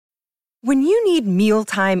When you need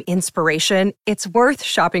mealtime inspiration, it's worth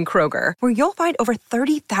shopping Kroger, where you'll find over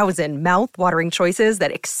 30,000 mouth-watering choices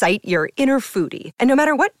that excite your inner foodie. And no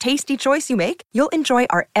matter what tasty choice you make, you'll enjoy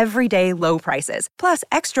our everyday low prices, plus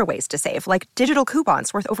extra ways to save, like digital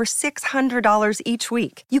coupons worth over $600 each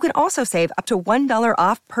week. You can also save up to $1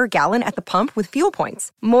 off per gallon at the pump with fuel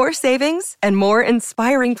points. More savings and more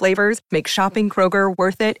inspiring flavors make shopping Kroger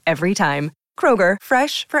worth it every time. Kroger,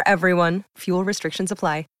 fresh for everyone. Fuel restrictions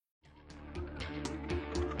apply.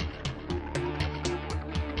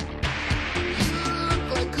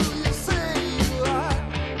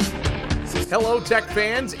 Hello, Tech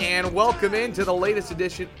fans, and welcome into the latest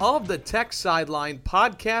edition of the Tech Sideline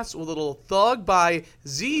podcast with a little thug by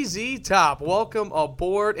ZZ Top. Welcome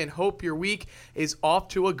aboard, and hope your week is off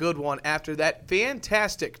to a good one after that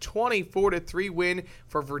fantastic 24-3 win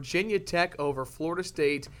for Virginia Tech over Florida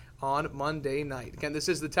State on Monday night. Again, this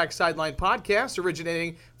is the Tech Sideline podcast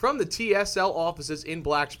originating from the TSL offices in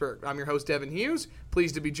Blacksburg. I'm your host, Evan Hughes.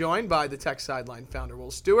 Pleased to be joined by the Tech Sideline founder,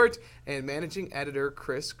 Will Stewart, and managing editor,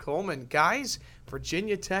 Chris Coleman. Guys,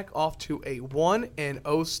 Virginia Tech off to a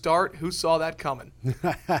 1-0 start. Who saw that coming?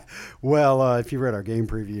 Well, if you read our game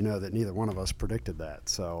preview, you know that neither one of us predicted that.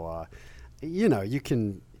 So, you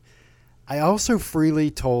can – I also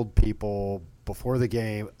freely told people – before the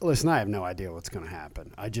game, listen, I have no idea what's going to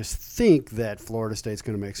happen. I just think that Florida State's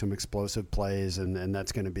going to make some explosive plays, and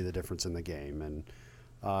that's going to be the difference in the game. And,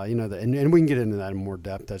 and we can get into that in more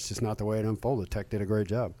depth. That's just not the way it unfolded. Tech did a great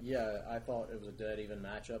job. Yeah, I thought it was a dead even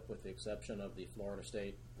matchup with the exception of the Florida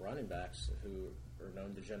State running backs who are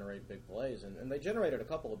known to generate big plays. And they generated a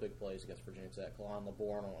couple of big plays against Virginia Tech. Kalon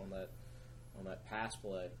LeBourne on that pass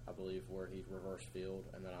play, I believe, where he reversed field,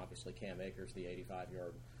 and then obviously Cam Akers, the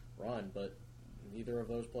 85-yard run. But neither of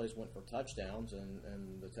those plays went for touchdowns, and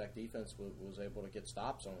the Tech defense was able to get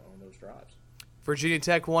stops on those drives. Virginia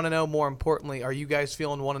Tech 1-0. More importantly, are you guys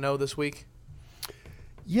feeling 1-0 this week?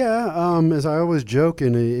 Yeah, as I always joke,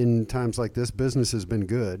 in times like this, business has been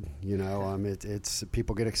good. It's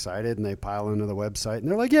people get excited and they pile into the website and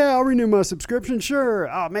they're like, "Yeah, I'll renew my subscription.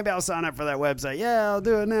 Sure. Oh, maybe I'll sign up for that website. Yeah, I'll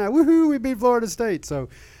do it now. Woohoo! We beat Florida State." So,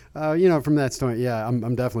 from that standpoint, yeah,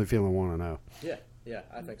 I'm definitely feeling 1-0. Yeah,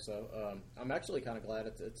 I think so. I'm actually kind of glad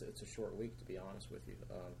it's a short week, to be honest with you.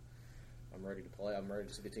 I'm ready to play. I'm ready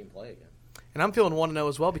to see the team play again. And I'm feeling 1-0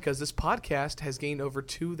 as well because this podcast has gained over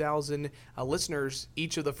 2,000 listeners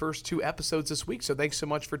each of the first two episodes this week. So thanks so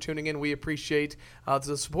much for tuning in. We appreciate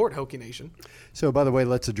the support, Hokie Nation. So, by the way,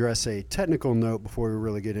 let's address a technical note before we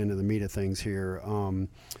really get into the meat of things here.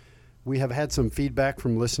 We have had some feedback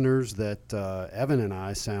from listeners that Evan and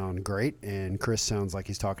I sound great, and Chris sounds like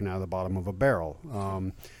he's talking out of the bottom of a barrel.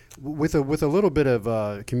 With a little bit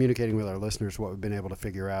of communicating with our listeners, what we've been able to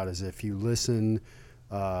figure out is if you listen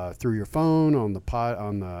through your phone, on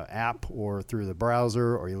the app, or through the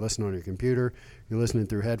browser, or you listen on your computer, you're listening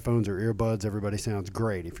through headphones or earbuds, everybody sounds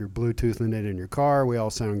great. If you're Bluetoothing it in your car, we all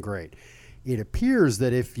sound great. It appears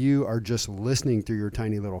that if you are just listening through your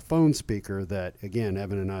tiny little phone speaker that, again,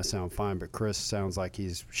 Evan and I sound fine, but Chris sounds like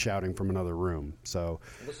he's shouting from another room. So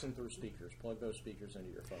listen through speakers. Plug those speakers into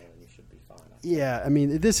your phone and you should be fine. Yeah, I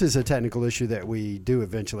mean, this is a technical issue that we do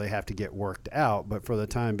eventually have to get worked out, but for the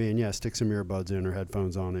time being, yeah, stick some earbuds in or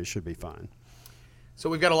headphones on. It should be fine. So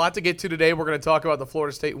we've got a lot to get to today. We're going to talk about the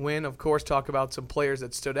Florida State win, of course, talk about some players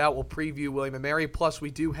that stood out. We'll preview William & Mary. Plus, we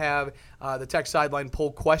do have the Tech Sideline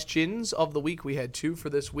poll questions of the week. We had two for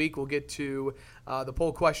this week. We'll get to the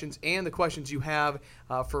poll questions and the questions you have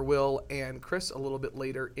for Will and Chris a little bit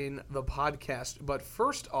later in the podcast. But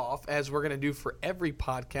first off, as we're going to do for every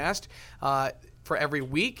podcast, for every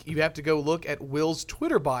week, you have to go look at Will's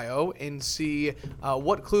Twitter bio and see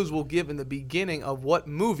what clues we'll give in the beginning of what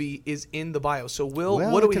movie is in the bio. So, Will,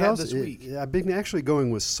 what do we have this week? I've been actually going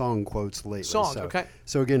with song quotes lately. Songs, okay.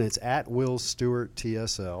 So, again, it's at Will Stewart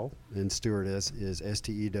TSL, and Stewart is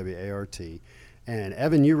Stewart. And,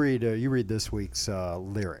 Evan, you read this week's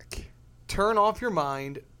lyric. Turn off your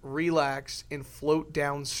mind, relax, and float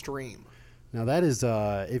downstream. Now, that is,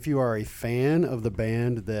 if you are a fan of the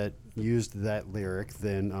band that used that lyric,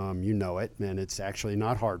 then you know it, and it's actually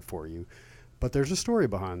not hard for you. But there's a story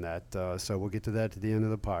behind that, so we'll get to that at the end of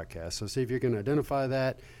the podcast. So see if you can identify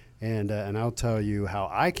that, and I'll tell you how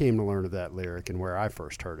I came to learn of that lyric and where I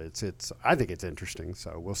first heard it. I think it's interesting,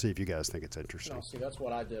 so we'll see if you guys think it's interesting. No, see, that's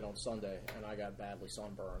what I did on Sunday, and I got badly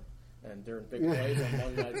sunburned. And during big plays on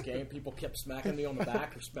Monday night's game, people kept smacking me on the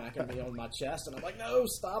back or smacking me on my chest. And I'm like, no,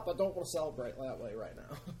 stop. I don't want to celebrate that way right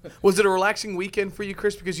now. Was it a relaxing weekend for you,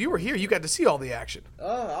 Chris? Because you were here. You got to see all the action.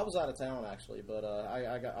 I was out of town, actually. But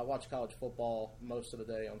I watched college football most of the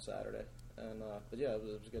day on Saturday. And but, yeah, it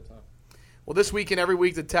was a good time. Well, this week and every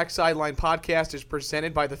week, the Tech Sideline podcast is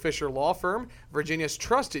presented by the Fisher Law Firm, Virginia's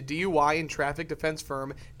trusted DUI and traffic defense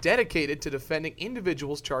firm dedicated to defending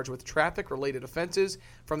individuals charged with traffic-related offenses.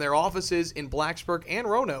 From their offices in Blacksburg and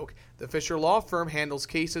Roanoke, the Fisher Law Firm handles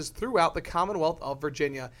cases throughout the Commonwealth of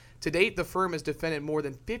Virginia. To date, the firm has defended more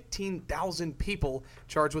than 15,000 people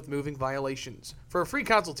charged with moving violations. For a free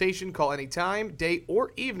consultation, call anytime, day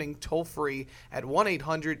or evening, toll-free at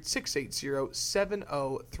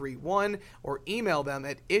 1-800-680-7031 or email them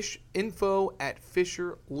at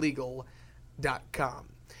info@fisherlegal.com.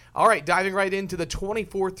 All right, diving right into the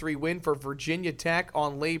 24-3 win for Virginia Tech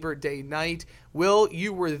on Labor Day night. Will,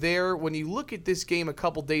 you were there. When you look at this game a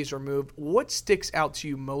couple days removed, what sticks out to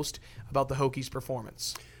you most about the Hokies'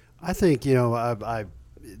 performance? I think,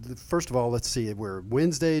 first of all, let's see. We're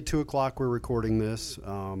Wednesday, 2 o'clock we're recording this.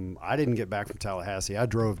 I didn't get back from Tallahassee. I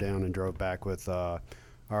drove down and drove back with our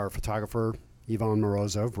photographer, Ivan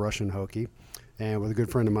Morozov, Russian Hokie, and with a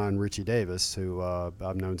good friend of mine, Richie Davis, who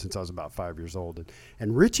I've known since I was about 5 years old.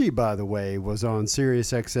 And Richie, by the way, was on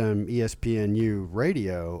Sirius XM ESPNU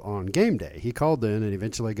radio on game day. He called in and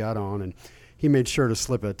eventually got on, and he made sure to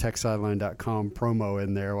slip a TechSideline.com promo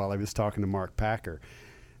in there while he was talking to Mark Packer.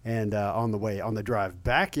 And on the drive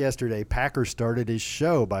back yesterday, Packer started his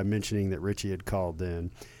show by mentioning that Richie had called in.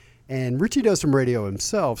 And Richie does some radio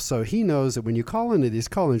himself, so he knows that when you call into these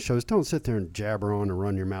call-in shows, don't sit there and jabber on and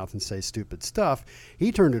run your mouth and say stupid stuff.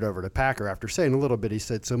 He turned it over to Packer. After saying a little bit, he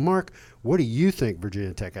said, "So, Mark, what do you think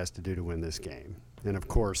Virginia Tech has to do to win this game?" And, of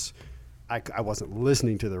course, I wasn't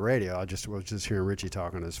listening to the radio. I was just hearing Richie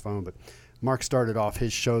talk on his phone. But Mark started off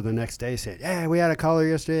his show the next day saying, "Yeah, we had a caller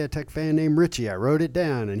yesterday, a Tech fan named Richie. I wrote it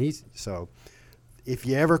down." And so if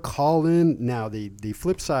you ever call in, now the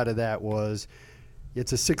flip side of that was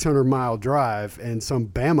it's a 600-mile drive, and some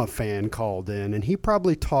Bama fan called in, and he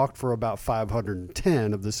probably talked for about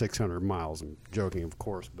 510 of the 600 miles. I'm joking, of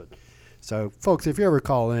course. But so, folks, if you ever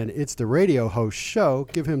call in, it's the radio host show.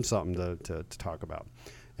 Give him something to talk about.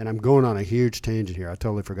 And I'm going on a huge tangent here. I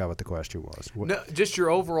totally forgot what the question was. No, just your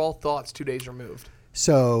overall thoughts 2 days removed.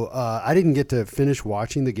 So I didn't get to finish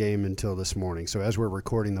watching the game until this morning. So as we're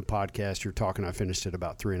recording the podcast, you're talking, I finished it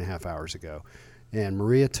about 3.5 hours ago. And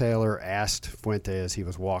Maria Taylor asked Fuente as he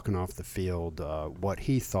was walking off the field what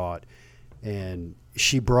he thought. And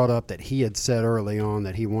she brought up that he had said early on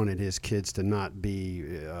that he wanted his kids to not be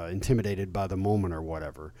intimidated by the moment or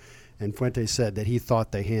whatever. And Fuente said that he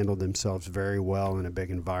thought they handled themselves very well in a big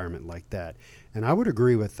environment like that. And I would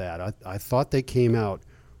agree with that. I thought they came out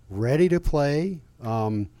ready to play.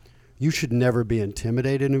 You should never be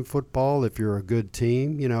intimidated in football if you're a good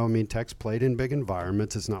team. Tech's played in big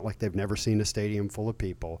environments. It's not like they've never seen a stadium full of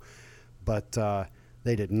people. But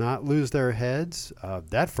they did not lose their heads.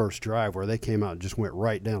 That first drive where they came out and just went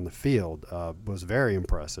right down the field was very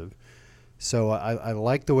impressive. So I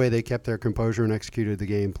like the way they kept their composure and executed the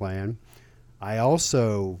game plan. My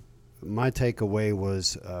takeaway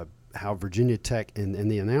was how Virginia Tech, and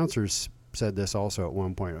the announcers said this also at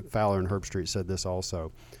one point. Fowler and Herbstreit said this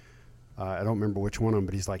also. I don't remember which one of them,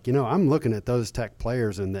 but he's like, I'm looking at those Tech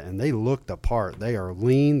players, and they look the part. They are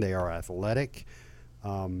lean. They are athletic.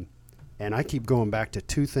 And I keep going back to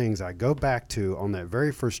two things. I go back to, on that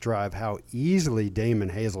very first drive, how easily Damon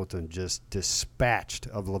Hazelton just dispatched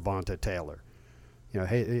of Levante Taylor.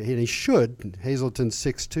 He should. Hazelton's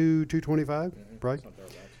 6'2", 225, right?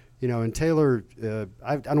 And Taylor,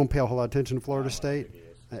 I don't pay a whole lot of attention to Florida State.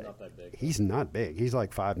 He's not that big. He's not big. He's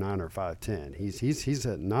like 5'9" or 5'10". He's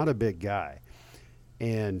not a big guy.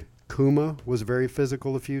 And Kuma was very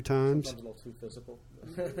physical a few times. Sometimes a little too physical.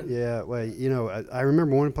 Yeah, well, I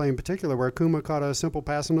remember one play in particular where Kuma caught a simple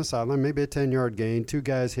pass on the sideline, maybe a 10-yard gain. Two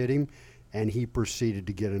guys hit him, and he proceeded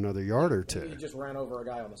to get another yard or two. He just ran over a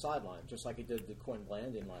guy on the sideline, just like he did to Quinn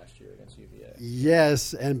Blandon last year against UVA.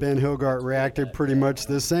 Yes, and Ben Hilgart reacted pretty much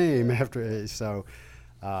the same after. So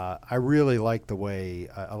I really like the way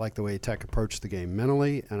Tech approached the game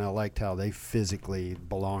mentally, and I liked how they physically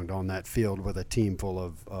belonged on that field with a team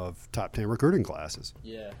full of top 10 recruiting classes.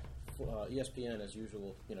 Yeah. ESPN, as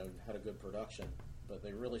usual, had a good production, but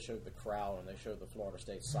they really showed the crowd, and they showed the Florida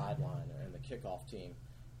State sideline and the kickoff team,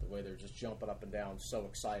 the way they're just jumping up and down, so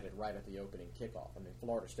excited right at the opening kickoff.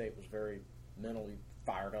 Florida State was very mentally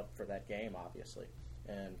fired up for that game, obviously,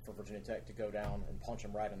 and for Virginia Tech to go down and punch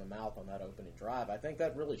them right in the mouth on that opening drive, I think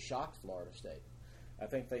that really shocked Florida State. I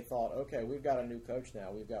think they thought, okay, we've got a new coach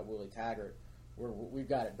now. We've got Willie Taggart. We've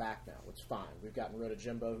got it back now. It's fine. We've gotten rid of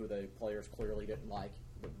Jimbo, who the players clearly didn't like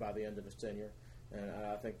by the end of his tenure. And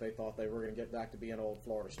I think they thought they were going to get back to being old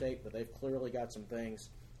Florida State, but they've clearly got some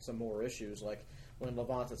things, some more issues, like when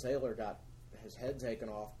Levante Taylor got his head taken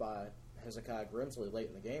off by Hezekiah Grimsley late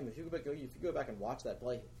in the game. If you go back and watch that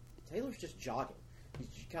play, Taylor's just jogging.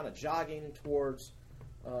 He's kind of jogging towards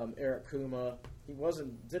Eric Kuma. He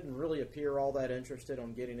didn't really appear all that interested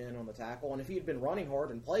on getting in on the tackle. And if he had been running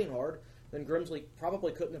hard and playing hard, then Grimsley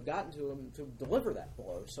probably couldn't have gotten to him to deliver that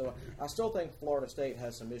blow. So I still think Florida State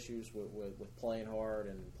has some issues with playing hard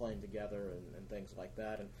and playing together and things like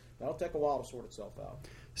that. And that'll take a while to sort itself out.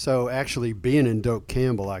 So actually, being in Doak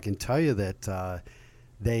Campbell, I can tell you that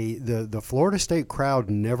the Florida State crowd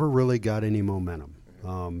never really got any momentum.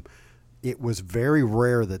 It was very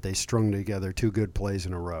rare that they strung together two good plays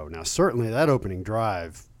in a row. Now, certainly that opening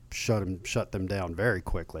drive shut them down very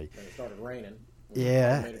quickly. And it started raining.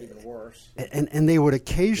 Yeah. Made it even worse. And they would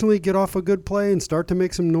occasionally get off a good play and start to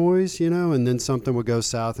make some noise, and then something would go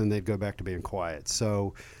south and they'd go back to being quiet.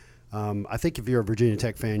 So I think if you're a Virginia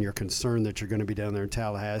Tech fan, you're concerned that you're going to be down there in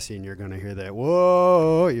Tallahassee and you're going to hear that,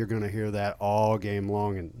 whoa, you're going to hear that all game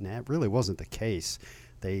long. And that really wasn't the case.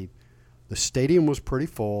 The stadium was pretty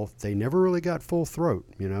full. They never really got full throat,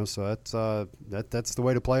 so that's the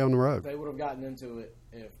way to play on the road. They would have gotten into it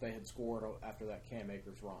if they had scored after that Cam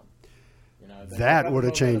Akers run. That would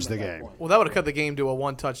have changed the game. Well, that would have cut the game to a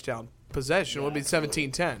one-touchdown possession. It would be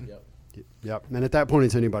 17-10. Yep. And at that point,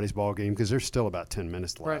 it's anybody's ball game because there's still about 10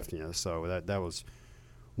 minutes left. Right. So that was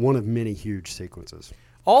one of many huge sequences.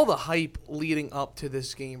 All the hype leading up to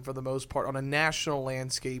this game, for the most part, on a national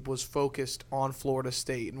landscape was focused on Florida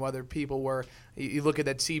State. And whether people were – you look at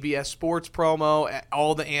that CBS Sports promo,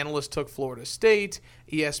 all the analysts took Florida State.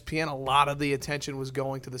 ESPN, a lot of the attention was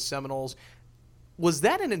going to the Seminoles. Was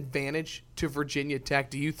that an advantage to Virginia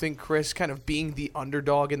Tech? Do you think, Chris, kind of being the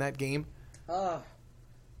underdog in that game?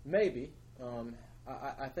 Maybe.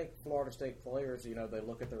 I think Florida State players, they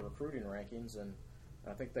look at their recruiting rankings, and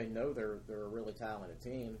I think they know they're a really talented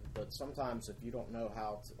team. But sometimes if you don't know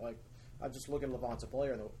how to, I just look at Levante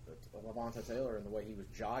Taylor and the way he was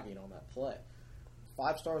jogging on that play.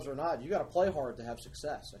 5 stars or not, you got to play hard to have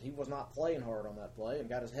success, and he was not playing hard on that play and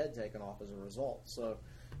got his head taken off as a result. So.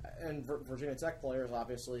 And Virginia Tech players,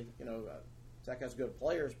 obviously, Tech has good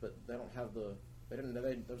players, but they don't have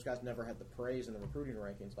those guys never had the praise in the recruiting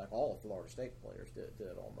rankings like all of Florida State players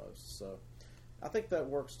did almost. So I think that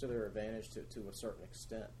works to their advantage to a certain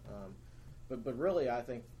extent. But really, I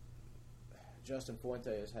think Justin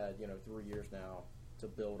Fuente has had 3 years now to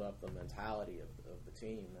build up the mentality of the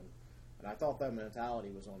team, and I thought that mentality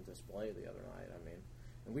was on display the other night. I mean,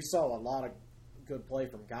 and we saw a lot of good play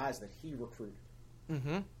from guys that he recruited.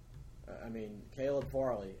 Mm-hmm. I mean, Caleb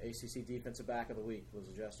Farley, ACC Defensive Back of the Week, was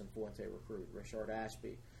a Justin Fuente recruit. Richard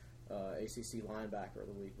Ashby, ACC Linebacker of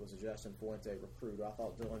the Week, was a Justin Fuente recruit. I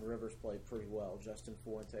thought Dylan Rivers played pretty well. Justin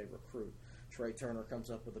Fuente recruit. Trey Turner comes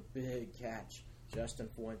up with a big catch. Justin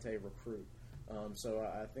Fuente recruit. So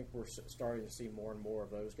I think we're starting to see more and more of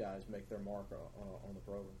those guys make their mark on the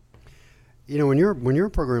program. When you're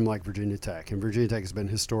a program like Virginia Tech, and Virginia Tech has been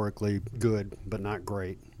historically good but not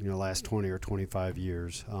great, last 20 or 25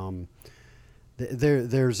 years.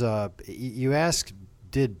 You ask,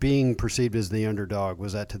 did being perceived as the underdog,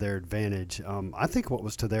 was that to their advantage? I think what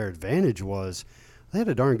was to their advantage was they had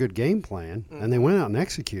a darn good game plan, and they went out and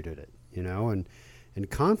executed it. And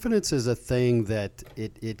confidence is a thing that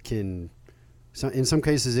it can, in some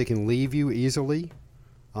cases, it can leave you easily.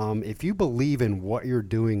 If you believe in what you're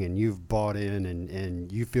doing and you've bought in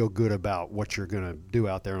and you feel good about what you're going to do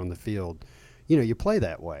out there on the field, you play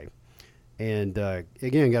that way. And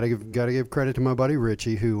again, got to give credit to my buddy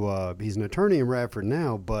Richie, who he's an attorney in Radford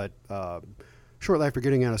now, but shortly after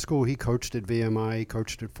getting out of school, he coached at VMI, he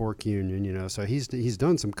coached at Fork Union, so he's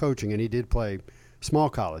done some coaching, and he did play small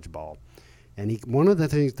college ball. And one of the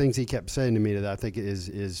things he kept saying to me that I think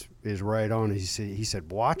is right on. He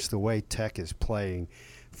said, watch the way Tech is playing.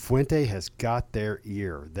 Fuente has got their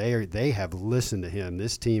ear. They have listened to him.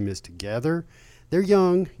 This team is together. They're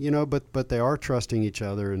young, but they are trusting each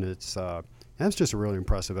other, and that's just a really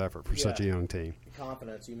impressive effort for such a young team.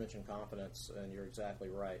 Confidence. You mentioned confidence, and you're exactly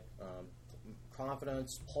right.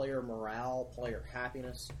 Confidence, player morale, player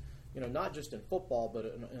happiness. Not just in football,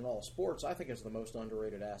 but in all sports, I think is the most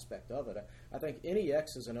underrated aspect of it. I think any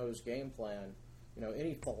X's and O's game plan,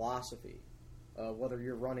 any philosophy, whether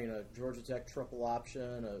you're running a Georgia Tech triple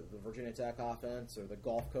option, the Virginia Tech offense, or the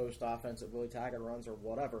Gulf Coast offense that Willie Taggart runs, or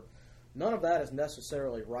whatever, none of that is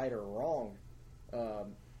necessarily right or wrong. The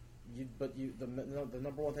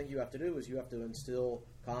number one thing you have to do is you have to instill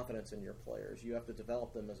confidence in your players. You have to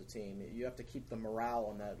develop them as a team. You have to keep the morale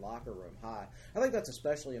in that locker room high. I think that's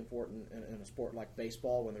especially important in a sport like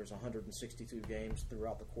baseball when there's 162 games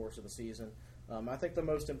throughout the course of the season. I think the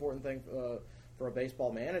most important thing for a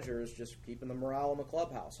baseball manager is just keeping the morale in the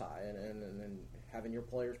clubhouse high and having your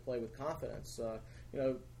players play with confidence.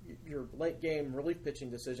 Your late game relief pitching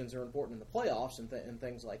decisions are important in the playoffs and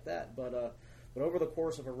things like that. But over the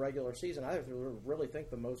course of a regular season, I really think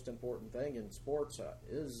the most important thing in sports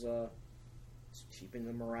is keeping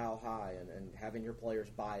the morale high and having your players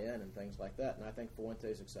buy in and things like that. And I think Fuente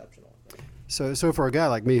is exceptional at that. So for a guy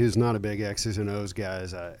like me who's not a big X's and O's guy,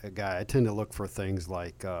 I tend to look for things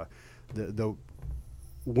like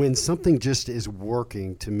when something just is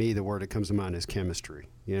working. To me, the word that comes to mind is chemistry.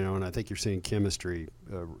 And I think you're seeing chemistry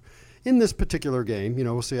in this particular game.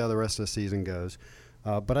 We'll see how the rest of the season goes.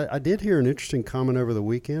 But I did hear an interesting comment over the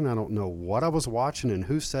weekend. I don't know what I was watching and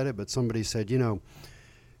who said it, but somebody said,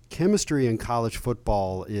 chemistry in college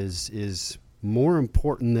football is more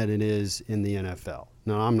important than it is in the NFL.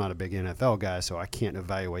 Now, I'm not a big NFL guy, so I can't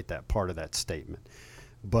evaluate that part of that statement.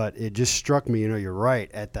 But it just struck me, you're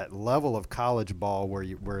right, at that level of college ball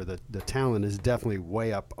where the talent is definitely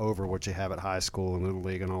way up over what you have at high school and little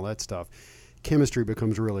league and all that stuff. Chemistry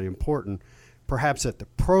becomes really important. Perhaps at the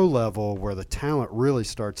pro level where the talent really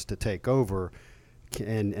starts to take over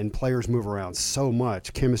and players move around so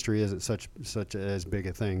much, chemistry isn't such as big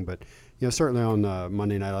a thing. But certainly on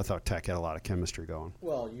Monday night, I thought Tech had a lot of chemistry going.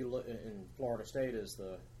 Well, you look in Florida State is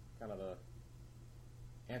the kind of the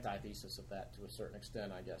antithesis of that to a certain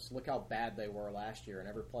extent, I guess. Look how bad they were last year, and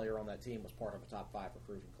every player on that team was part of a top 5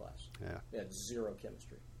 recruiting class. Yeah, they had zero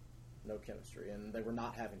chemistry, no chemistry, and they were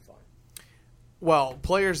not having fun. Well,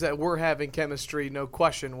 players that were having chemistry, no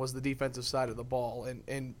question, was the defensive side of the ball.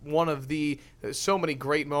 And one of there's so many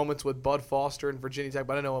great moments with Bud Foster and Virginia Tech,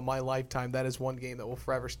 but I know in my lifetime that is one game that will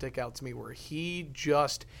forever stick out to me where he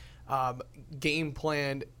just game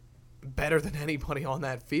planned better than anybody on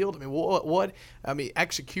that field. I mean,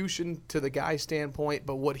 execution to the guy's standpoint,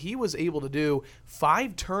 but what he was able to do,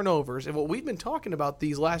 5 turnovers, and what we've been talking about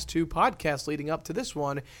these last 2 podcasts leading up to this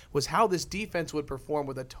one was how this defense would perform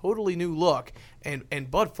with a totally new look, and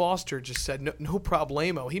Bud Foster just said no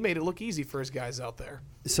problemo. He made it look easy for his guys out there.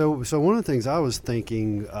 So one of the things I was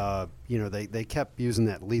thinking, they kept using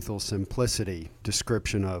that lethal simplicity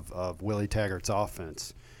description of Willie Taggart's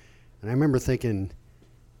offense, and I remember thinking,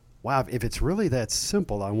 wow, if it's really that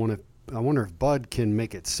simple, I wonder if Bud can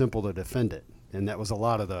make it simple to defend it. And that was a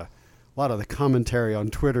lot of the commentary on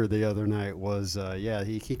Twitter the other night was,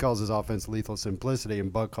 he calls his offense lethal simplicity,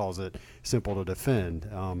 and Bud calls it simple to defend.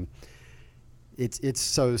 It's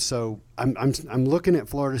so. I'm looking at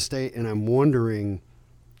Florida State, and I'm wondering,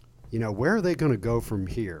 where are they going to go from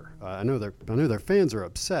here? I know their fans are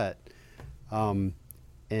upset.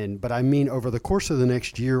 But I mean, over the course of the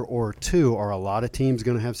next year or 2, are a lot of teams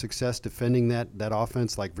going to have success defending that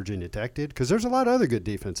offense like Virginia Tech did? Because there's a lot of other good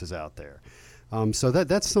defenses out there. So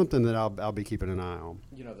that's something that I'll be keeping an eye on.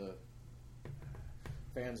 The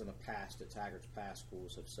fans in the past at Taggart's past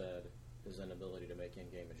schools have said his inability to make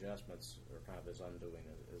in-game adjustments are kind of his undoing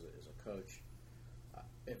as a coach.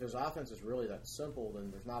 If his offense is really that simple, then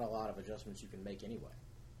there's not a lot of adjustments you can make anyway.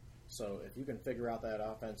 So if you can figure out that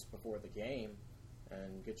offense before the game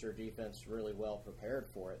and get your defense really well prepared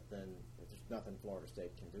for it, then there's nothing Florida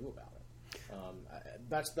State can do about it.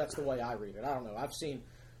 That's the way I read it. I don't know. I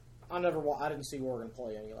didn't see Oregon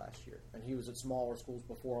play any last year, and he was at smaller schools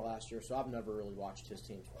before last year, so I've never really watched his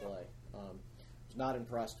teams play. Was not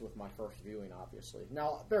impressed with my first viewing, obviously.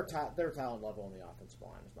 Now their talent level on the offensive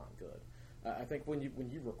line is not good. I think when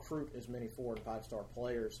you recruit as many 4- and 5-star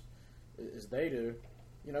players as they do.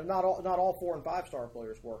 Not all 4- and 5-star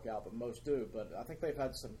players work out, but most do. But I think they've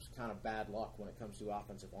had some kind of bad luck when it comes to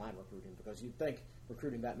offensive line recruiting, because you'd think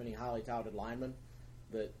recruiting that many highly touted linemen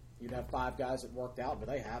that you'd have 5 guys that worked out, but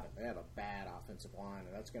they haven't. They have a bad offensive line,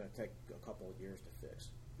 and that's going to take a couple of years to fix.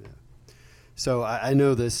 Yeah. So I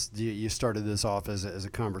know this. You started this off as a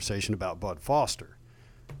conversation about Bud Foster,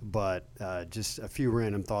 but just a few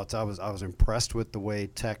random thoughts. I was impressed with the way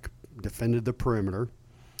Tech defended the perimeter.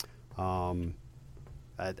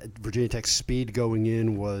 Virginia Tech's speed going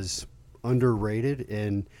in was underrated,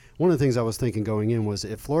 and one of the things I was thinking going in was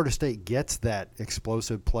if Florida State gets that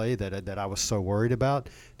explosive play that I was so worried about,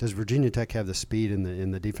 does Virginia Tech have the speed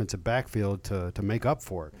in the defensive backfield to make up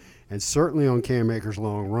for it? And certainly on Cam Akers'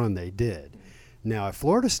 long run, they did. Now, if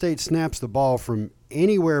Florida State snaps the ball from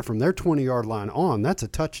anywhere from their 20-yard line on, that's a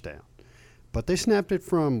touchdown. But they snapped it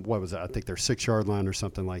from, what was that? I think their 6-yard line or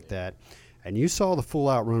something like that. And you saw the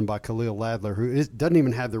full-out run by Khalil Ladler, who doesn't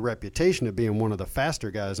even have the reputation of being one of the faster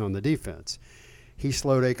guys on the defense. He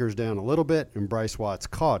slowed Akers down a little bit, and Bryce Watts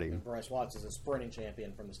caught him. And Bryce Watts is a sprinting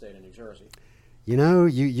champion from the state of New Jersey.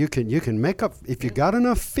 you can make up if you got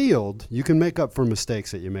enough field. You can make up for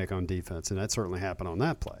mistakes that you make on defense, and that certainly happened on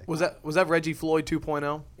that play. Was that Reggie Floyd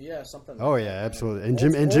 2.0? Yeah, something. Oh like yeah, that. absolutely.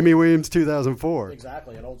 And Jimmy Williams 2004.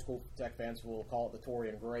 Exactly, and old school Tech fans will call it the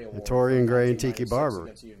Torian Gray Award. The Torian Gray and Tiki 1996 Barber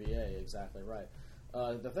against UVA. Exactly right.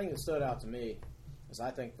 The thing that stood out to me is I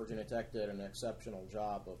think Virginia Tech did an exceptional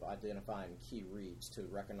job of identifying key reads to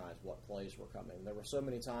recognize what plays were coming. There were so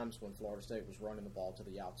many times when Florida State was running the ball to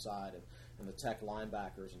the outside and the Tech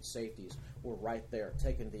linebackers and safeties were right there,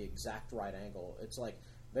 taking the exact right angle. It's like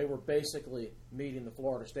they were basically meeting the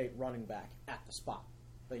Florida State running back at the spot.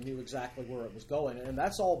 They knew exactly where it was going, and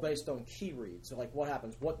that's all based on key reads. So like what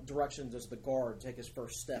happens? What direction does the guard take his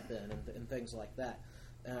first step in and things like that.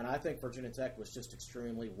 And I think Virginia Tech was just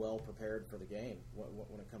extremely well prepared for the game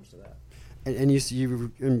when it comes to that.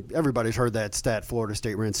 And everybody's heard that stat. Florida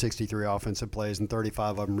State ran 63 offensive plays, and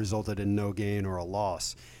 35 of them resulted in no gain or a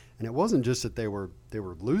loss. And it wasn't just that they were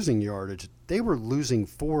losing yardage; they were losing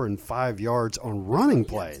 4 and 5 yards on running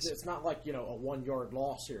plays. It's not like a 1 yard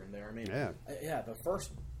loss here and there. I mean, the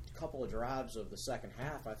first couple of drives of the second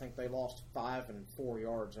half, I think they lost 5 and 4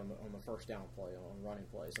 yards on the first down play on running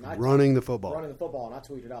plays. And running the football, and I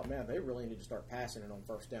tweeted out, man, they really need to start passing it on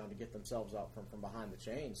first down to get themselves out from behind the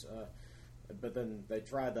chains. But then they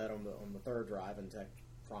tried that on the third drive, and Tech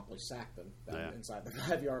promptly sacked them inside the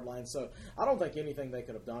 5 yard line. So I don't think anything they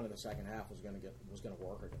could have done in the second half was going to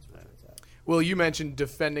work against Virginia Tech. Well, you mentioned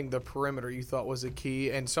defending the perimeter you thought was a key,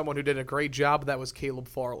 and someone who did a great job of that was Caleb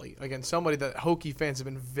Farley. Again, somebody that Hokie fans have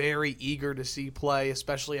been very eager to see play,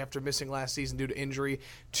 especially after missing last season due to injury.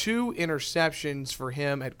 2 interceptions for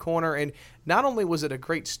him at corner, and not only was it a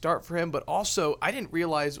great start for him, but also I didn't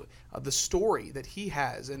realize the story that he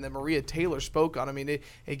has and that Maria Taylor spoke on. I mean,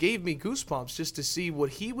 it gave me goosebumps just to see what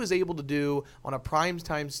he was able to do on a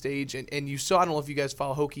primetime stage. And you saw, I don't know if you guys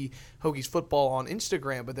follow Hokies football on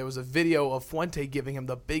Instagram, but there was a video of Fuente giving him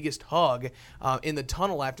the biggest hug in the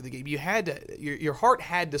tunnel after the game. You had to, your heart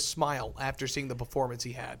had to smile after seeing the performance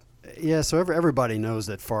he had. Yeah, so everybody knows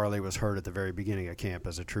that Farley was hurt at the very beginning of camp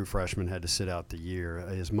as a true freshman, had to sit out the year.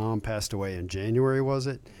 His mom passed away in January, was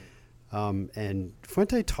it? And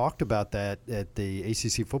Fuente talked about that at the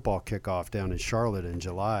ACC football kickoff down in Charlotte in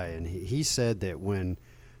July, and he said that when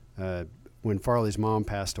Farley's mom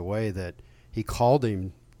passed away, that he called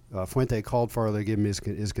him. Fuente called Farley to give him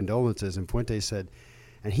his condolences, and Fuente said,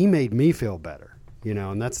 and he made me feel better.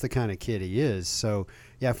 And that's the kind of kid he is. So,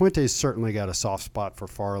 yeah, Fuente's certainly got a soft spot for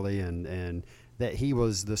Farley, and that he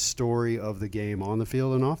was the story of the game on the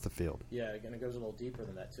field and off the field. Yeah, and it goes a little deeper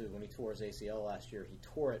than that, too. When he tore his ACL last year, he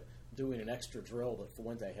tore it doing an extra drill that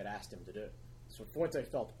Fuente had asked him to do. So Fuente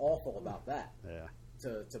felt awful about that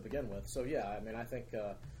to begin with. So, yeah, I mean, I think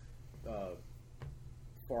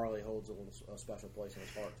Farley holds a special place in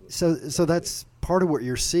his heart. So that's part of what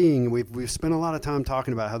you're seeing. We've spent a lot of time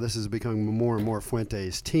talking about how this is becoming more and more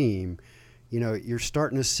Fuente's team. You're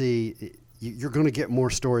starting to see you're going to get more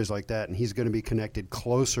stories like that, and he's going to be connected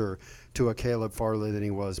closer to a Caleb Farley than he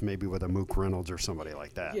was maybe with a Mook Reynolds or somebody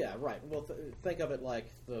like that. Yeah, right. Well, think of it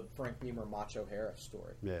like the Frank Beamer Macho Harris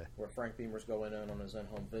story. Yeah. Where Frank Beamer's going in on his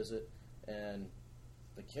in-home visit, and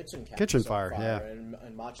the kitchen fire, yeah.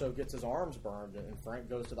 And Macho gets his arms burned, and Frank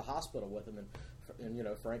goes to the hospital with him, and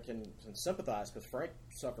Frank can sympathize because Frank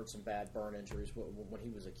suffered some bad burn injuries when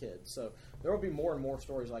he was a kid. So there will be more and more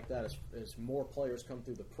stories like that as more players come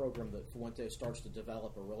through the program that Fuente starts to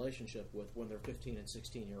develop a relationship with when they're 15 and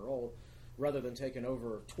 16-year-old, rather than taking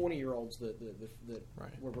over 20-year-olds that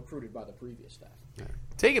were recruited by the previous staff. Yeah.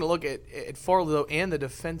 Taking a look at Farley, though, and the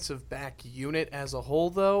defensive back unit as a whole,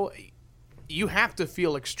 though, you have to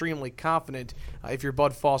feel extremely confident if you're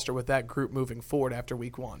Bud Foster with that group moving forward after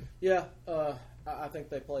week 1. Yeah, I think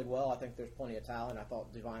they played well. I think there's plenty of talent. I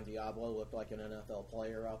thought Divine Diablo looked like an NFL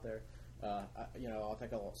player out there. I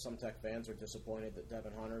think some Tech fans are disappointed that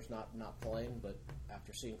Devin Hunter's not playing, but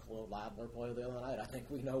after seeing Khalil Ladler play the other night, I think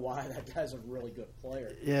we know why. That guy's a really good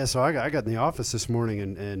player. Yeah, so I got in the office this morning,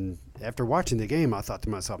 and after watching the game, I thought to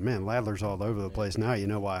myself, man, Ladler's all over the place. Now you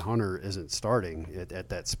know why Hunter isn't starting at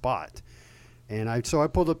that spot. And I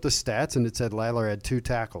pulled up the stats, and it said Ladler had 2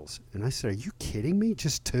 tackles. And I said, are you kidding me?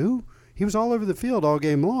 Just 2? He was all over the field all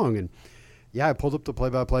game long. And, yeah, I pulled up the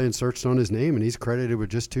play-by-play and searched on his name, and he's credited with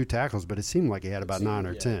just 2 tackles. But it seemed like he had about 9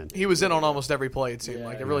 or 10. He was in on almost every play, it seemed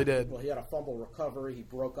like. It really did. Well, he had a fumble recovery. He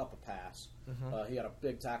broke up a pass. He had a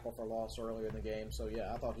big tackle for loss earlier in the game. So,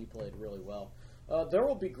 yeah, I thought he played really well. There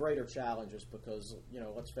will be greater challenges because,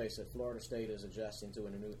 let's face it, Florida State is adjusting to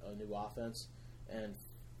a new offense. And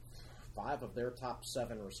 5 of their top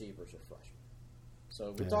 7 receivers are freshmen.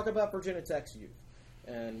 So we talk about Virginia Tech's youth.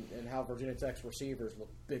 and how Virginia Tech's receivers look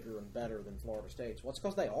bigger and better than Florida State's. Well, it's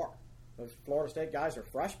because they are. Those Florida State guys are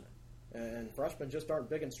freshmen, and freshmen just aren't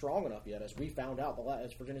big and strong enough yet, as we found out,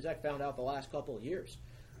 as Virginia Tech found out the last couple of years.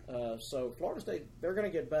 So Florida State, they're going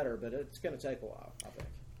to get better, but it's going to take a while, I think.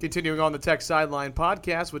 Continuing on the Tech Sideline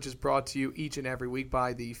podcast, which is brought to you each and every week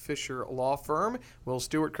by the Fisher Law Firm. Will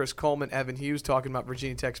Stewart, Chris Coleman, Evan Hughes talking about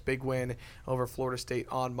Virginia Tech's big win over Florida State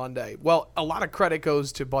on Monday. Well, a lot of credit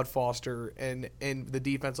goes to Bud Foster and the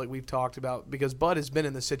defense like we've talked about, because Bud has been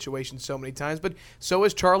in this situation so many times, but so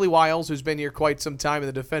has Charlie Wiles, who's been here quite some time in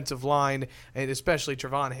the defensive line, and especially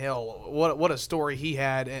Trevon Hill. What a story he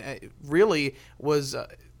had. It really was...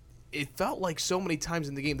 It felt like so many times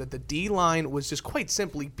in the game that the D-line was just quite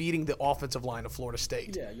simply beating the offensive line of Florida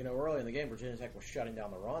State. Yeah, early in the game, Virginia Tech was shutting down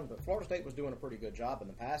the run, but Florida State was doing a pretty good job in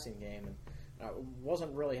the passing game, and I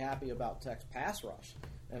wasn't really happy about Tech's pass rush.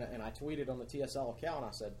 And I tweeted on the TSL account,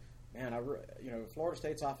 I said, man, Florida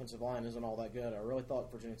State's offensive line isn't all that good. I really thought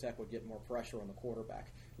Virginia Tech would get more pressure on the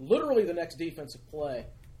quarterback. Literally the next defensive play,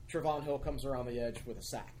 Trevon Hill comes around the edge with a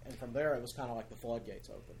sack. And from there, it was kind of like the floodgates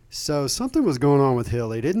open. So something was going on with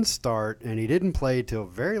Hill. He didn't start, and he didn't play till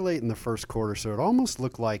very late in the first quarter, so it almost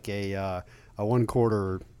looked like a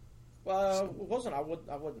one-quarter. Well, it wasn't. I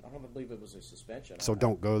don't believe it was a suspension. So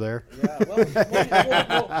don't go there? Yeah,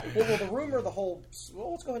 the rumor let's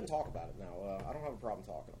go ahead and talk about it now. I don't have a problem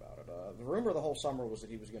talking about it. The rumor the whole summer was that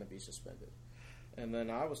he was going to be suspended. And then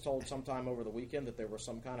I was told sometime over the weekend that there was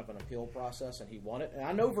some kind of an appeal process, and he won it. And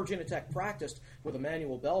I know Virginia Tech practiced with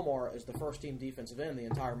Emmanuel Belmar as the first-team defensive end the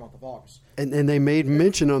entire month of August. And they made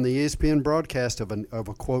mention on the ESPN broadcast of a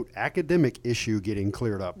quote, academic issue getting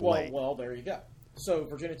cleared up late. Well, there you go. So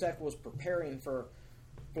Virginia Tech was preparing for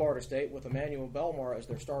Florida State with Emmanuel Belmar as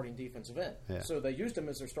their starting defensive end. Yeah. So they used him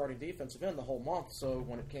as their starting defensive end the whole month. So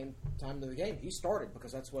when it came time to the game, he started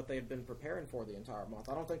because that's what they had been preparing for the entire month.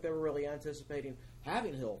 I don't think they were really anticipating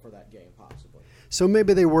having Hill for that game, possibly. So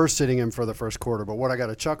maybe they were sitting him for the first quarter, but what I got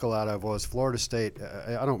a chuckle out of was Florida State.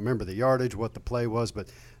 I don't remember the yardage, what the play was, but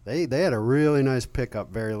they had a really nice pickup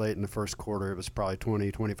very late in the first quarter. It was probably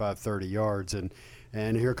 20, 25, 30 yards, and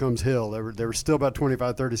here comes Hill. There were still about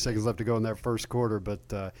 25, 30 seconds left to go in that first quarter.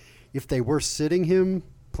 But if they were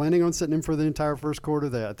planning on sitting him for the entire first quarter,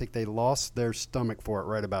 I think they lost their stomach for it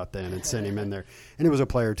right about then and sent him in there. And it was a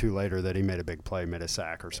play or two later that he made a big play, made a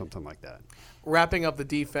sack or something like that. Wrapping up the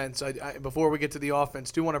defense, before we get to the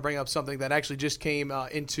offense, do want to bring up something that actually just came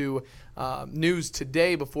into news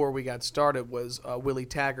today before we got started, was Willie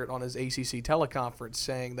Taggart on his ACC teleconference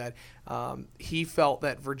saying that he felt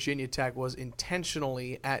that Virginia Tech was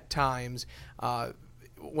intentionally at times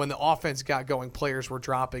when the offense got going, players were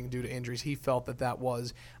dropping due to injuries. He felt that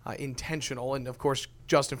was intentional. And, of course,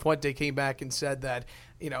 Justin Fuente came back and said that,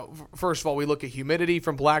 first of all, we look at humidity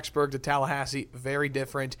from Blacksburg to Tallahassee, very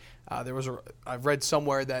different. I've read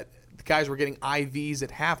somewhere that the guys were getting IVs at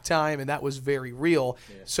halftime, and that was very real.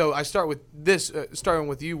 Yeah. So I start with this, starting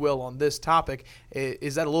with you, Will, on this topic.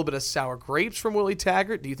 Is that a little bit of sour grapes from Willie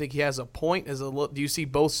Taggart? Do you think he has a point? Do you see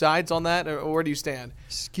both sides on that, or where do you stand?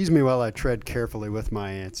 Excuse me while I tread carefully with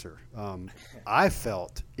my answer. I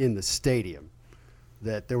felt in the stadium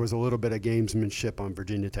that there was a little bit of gamesmanship on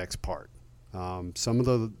Virginia Tech's part. Some of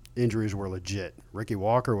the injuries were legit. Ricky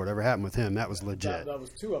Walker, whatever happened with him, that was legit. That was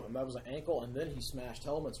two of them. That was an ankle, and then he smashed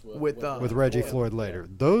helmets with Reggie Floyd later.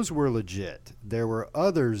 Yeah. Those were legit. There were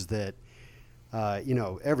others that,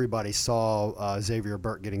 everybody saw Xavier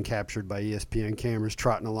Burke getting captured by ESPN cameras,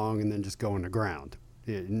 trotting along, and then just going to ground.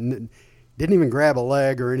 Didn't even grab a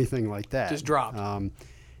leg or anything like that. Just dropped.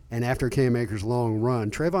 And after Cam Akers' long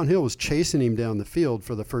run, Trevon Hill was chasing him down the field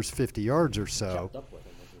for the first 50 yards or so. Kept up with him.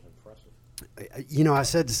 I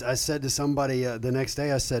said to somebody the next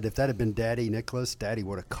day, I said, if that had been Daddy Nicholas, Daddy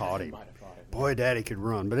would have caught him. Boy, Daddy could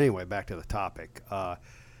run. But anyway, back to the topic. And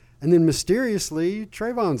then mysteriously,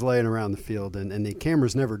 Trayvon's laying around the field, and the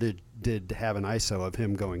cameras never did have an ISO of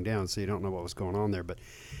him going down, so you don't know what was going on there. But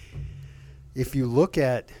if you look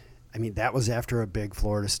at, that was after a big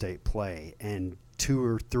Florida State play, and 2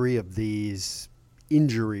 or 3 of these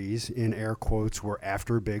injuries, in air quotes, were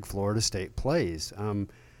after big Florida State plays. I'm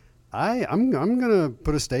going to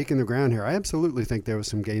put a stake in the ground here. I absolutely think there was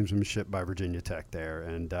some gamesmanship by Virginia Tech there,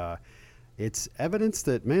 and it's evidence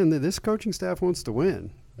that, this coaching staff wants to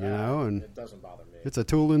win, and it doesn't bother me. It's a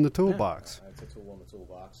tool in the toolbox. Yeah, it's a tool in the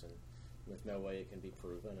toolbox, and with no way it can be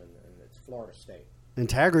proven, and it's Florida State. And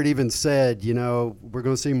Taggart even said, we're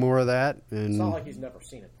going to see more of that. And it's not like he's never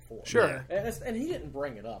seen it before. Sure. And he didn't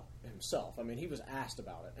bring it up himself. He was asked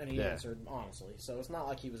about it, and he answered honestly. So it's not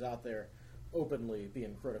like he was out there openly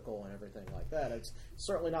being critical and everything like that. It's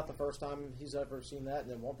certainly not the first time he's ever seen that,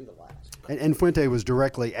 and it won't be the last. And Fuente was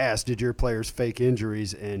directly asked, did your players fake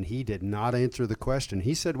injuries? And he did not answer the question.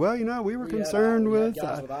 He said, well, we were concerned with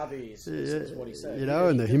guys with IVs, is what he said.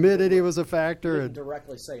 And the humidity was a factor. He didn't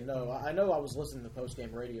directly say no. I know I was listening to the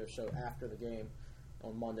post-game radio show after the game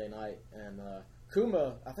on Monday night, and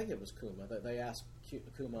Kuma, I think it was Kuma, they asked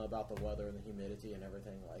Kuma about the weather and the humidity and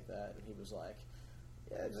everything like that, and he was like,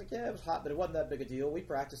 it was hot, but it wasn't that big a deal. We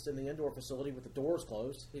practiced in the indoor facility with the doors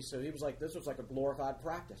closed. He was like, this was like a glorified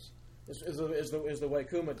practice. Is the way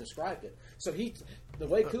Kuma described it. So the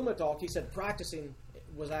way Kuma talked, he said practicing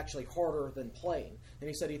was actually harder than playing, and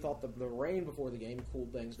he said he thought the rain before the game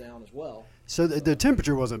cooled things down as well. So the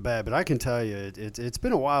temperature wasn't bad, but I can tell you it's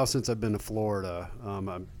been a while since I've been to Florida.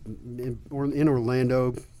 In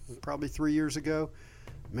Orlando, probably 3 years ago.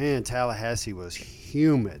 Man, Tallahassee was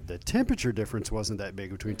humid. The temperature difference wasn't that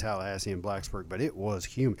big between Tallahassee and Blacksburg, but it was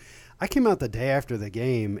humid. I came out the day after the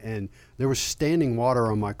game, and there was standing water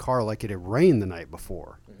on my car like it had rained the night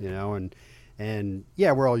before, and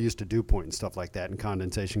yeah, we're all used to dew point and stuff like that, and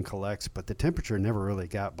condensation collects, but the temperature never really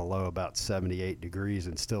got below about 78 degrees,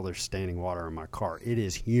 and still there's standing water in my car. It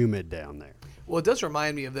is humid down there. Well, it does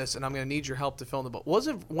remind me of this, and I'm going to need your help to fill in the book.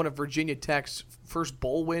 Wasn't one of Virginia Tech's first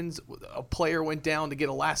bowl wins, a player went down to get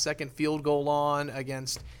a last-second field goal on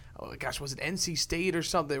against, was it NC State or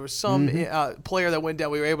something? There was some player that went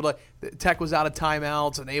down. We were able to – Tech was out of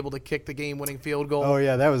timeouts and able to kick the game-winning field goal. Oh,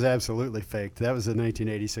 yeah, that was absolutely faked. That was the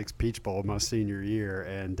 1986 Peach Bowl, my senior year,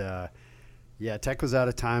 and Tech was out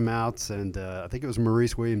of timeouts, and I think it was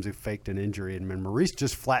Maurice Williams who faked an injury. And Maurice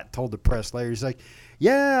just flat told the press later, he's like,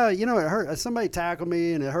 it hurt. Somebody tackled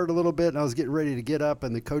me, and it hurt a little bit, and I was getting ready to get up,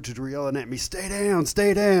 and the coaches were yelling at me, stay down,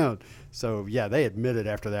 stay down. So, yeah, they admitted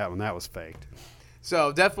after that one that was faked.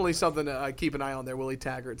 So definitely something to keep an eye on there, Willie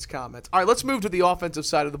Taggart's comments. All right, let's move to the offensive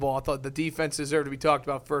side of the ball. I thought the defense deserved to be talked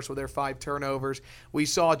about first with their 5 turnovers. We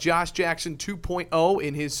saw Josh Jackson 2.0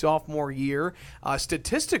 in his sophomore year.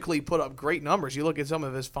 Statistically put up great numbers. You look at some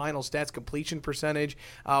of his final stats, completion percentage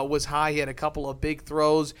was high. He had a couple of big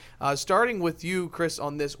throws. Starting with you, Chris,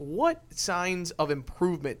 on this, what signs of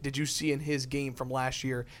improvement did you see in his game from last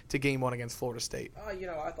year to game 1 against Florida State? I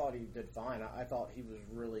thought he did fine. I thought he was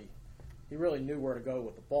really – he really knew where to go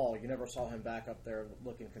with the ball. You never saw him back up there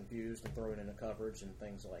looking confused and throwing into coverage and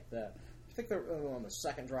things like that. I think on the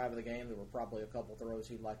second drive of the game, there were probably a couple throws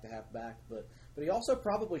he'd like to have back, but he also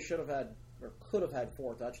probably should have had or could have had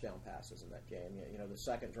 4 touchdown passes in that game. The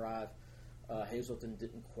second drive, Hazleton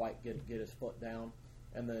didn't quite get his foot down,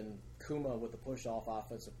 and then Kuma with the push-off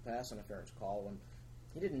offensive pass interference call when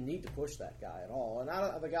he didn't need to push that guy at all.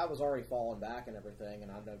 And the guy was already falling back and everything,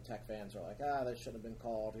 and I know Tech fans are like, that shouldn't have been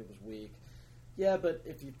called. He was weak. Yeah, but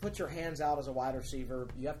if you put your hands out as a wide receiver,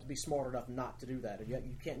 you have to be smart enough not to do that.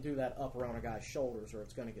 You can't do that up around a guy's shoulders or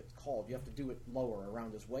it's going to get called. You have to do it lower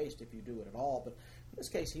around his waist if you do it at all. But in this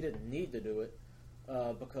case, he didn't need to do it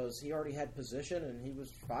because he already had position, and he was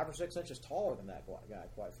 5 or 6 inches taller than that guy,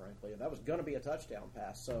 quite frankly. And that was going to be a touchdown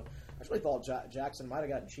pass. So I actually thought Jackson might have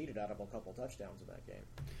gotten cheated out of a couple touchdowns in that game.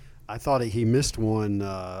 I thought he missed one.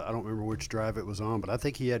 I don't remember which drive it was on, but I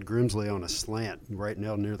think he had Grimsley on a slant right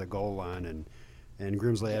now near the goal line, and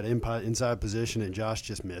Grimsley had inside position, and Josh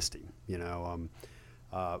just missed him.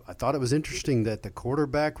 I thought it was interesting that the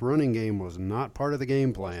quarterback running game was not part of the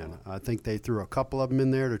game plan. I think they threw a couple of them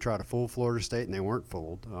in there to try to fool Florida State, and they weren't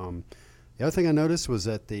fooled. The other thing I noticed was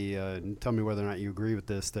that tell me whether or not you agree with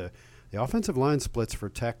this, the offensive line splits for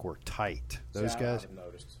Tech were tight. Those guys,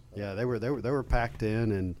 yeah, they were packed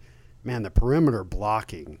in, and man, the perimeter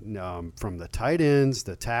blocking from the tight ends,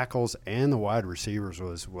 the tackles, and the wide receivers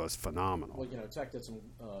was phenomenal. Well, Tech did some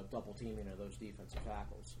double teaming of those defensive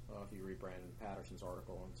tackles. If you read Brandon Patterson's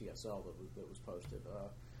article on TSL that was posted,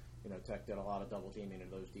 Tech did a lot of double teaming of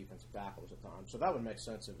those defensive tackles at times. So that would make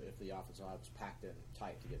sense if the offensive line was packed in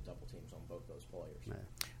tight to get double teams on both those players. Yeah.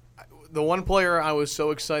 The one player I was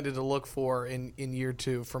so excited to look for in year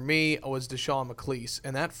 2 for me was Deshaun McClease.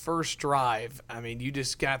 And that first drive, you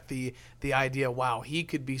just got the idea, wow, he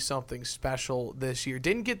could be something special this year.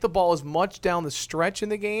 Didn't get the ball as much down the stretch in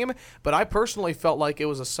the game, but I personally felt like it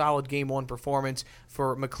was a solid game 1 performance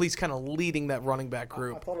for McClease kind of leading that running back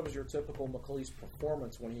group. I thought it was your typical McClease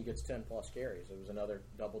performance when he gets 10-plus carries. It was another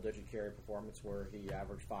double-digit carry performance where he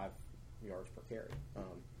averaged 5 yards per carry.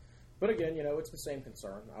 But again, it's the same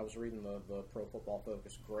concern. I was reading the Pro Football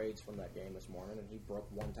Focus grades from that game this morning, and he broke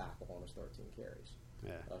 1 tackle on his 13 carries.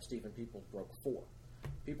 Yeah. Stephen Peoples broke 4.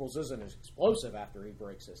 Peoples isn't as explosive after he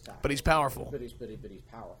breaks his tackle, but he's powerful. But he's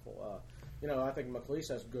powerful. I think McLeese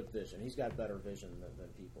has good vision. He's got better vision than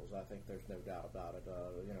Peoples. I think there's no doubt about it.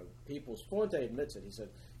 Peoples, Fuente admits it. He said,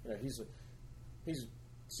 he's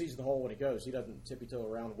sees the hole when he goes. He doesn't tippy-toe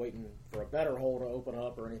around waiting for a better hole to open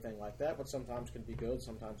up or anything like that, but sometimes it can be good,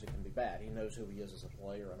 sometimes it can be bad. He knows who he is as a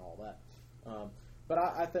player and all that. But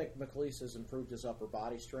I think McLeese has improved his upper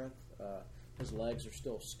body strength. His legs are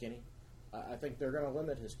still skinny. I think they're going to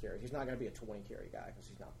limit his carry. He's not going to be a 20-carry guy because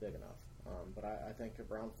he's not big enough. But I think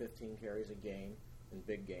around 15 carries a game in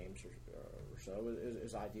big games or so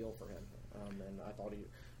is ideal for him. And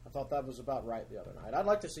I thought that was about right the other night. I'd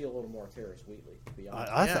like to see a little more Terrence Wheatley, to be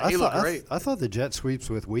honest. He looked great. I thought the jet sweeps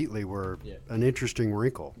with Wheatley were an interesting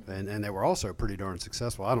wrinkle, and they were also pretty darn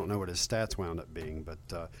successful. I don't know what his stats wound up being,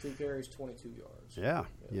 but 2 carries, 22 yards. Yeah,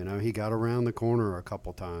 he got around the corner a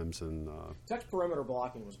couple times, and Tech's perimeter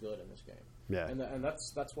blocking was good in this game. Yeah, and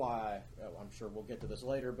that's why I'm sure we'll get to this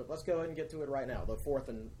later, but let's go ahead and get to it right now. The 4th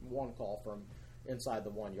and 1 call from inside the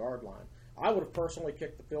 1-yard line. I would have personally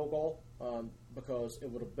kicked the field goal because it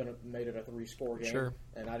would have made it a 3-score game. Sure.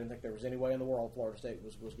 And I didn't think there was any way in the world Florida State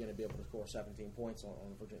was going to be able to score 17 points on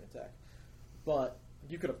Virginia Tech. But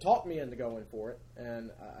you could have talked me into going for it, and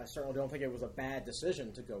I certainly don't think it was a bad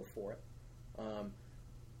decision to go for it.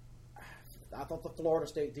 I thought the Florida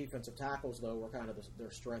State defensive tackles, though, were kind of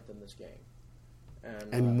their strength in this game.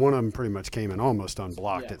 And one of them pretty much came in almost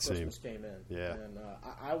unblocked, it Christmas seems. Came in. Yeah. And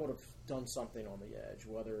I would have done something on the edge,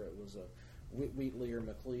 whether it was a Wheatley or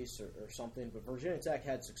McLeese or something. But Virginia Tech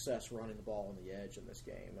had success running the ball on the edge in this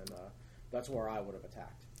game, and that's where I would have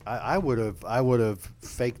attacked. I would have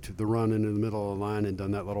faked the run into the middle of the line and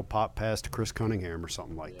done that little pop pass to Chris Cunningham or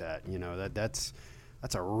something like that. That's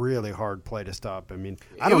a really hard play to stop. I mean,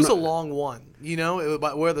 it was a long one.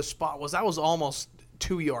 Where the spot was, that was almost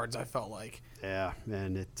 2 yards. I felt like. Yeah,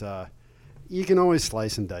 and you can always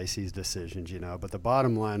slice and dice these decisions, but the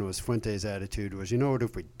bottom line was Fuente's attitude was,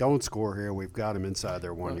 if we don't score here, we've got them inside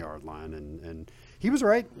their 1-yard line, and he was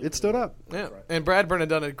right. It stood up. Yeah, and Bradburn had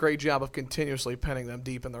done a great job of continuously penning them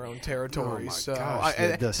deep in their own territory. Oh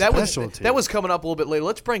my gosh, that was coming up a little bit later.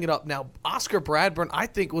 Let's bring it up now. Oscar Bradburn, I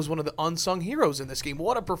think, was one of the unsung heroes in this game.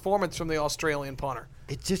 What a performance from the Australian punter.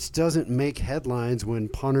 It just doesn't make headlines when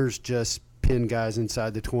punters just pin guys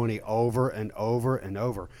inside the 20 over and over and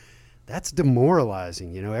over. That's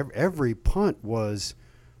demoralizing. Every punt was,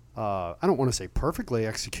 I don't want to say perfectly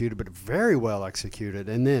executed, but very well executed.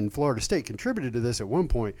 And then Florida State contributed to this at one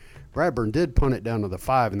point. Bradburn did punt it down to the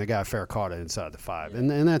 5, and the guy fair caught it inside the 5.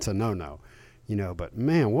 And that's a no-no. But,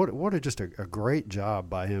 man, what a great job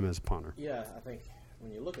by him as a punter. Yeah, I think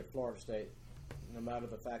when you look at Florida State, no matter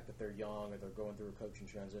the fact that they're young or they're going through a coaching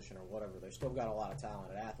transition or whatever, they've still got a lot of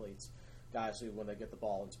talented athletes. Guys who, when they get the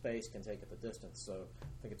ball in space, can take it the distance. So I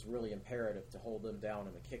think it's really imperative to hold them down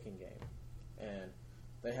in the kicking game. And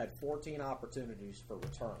they had 14 opportunities for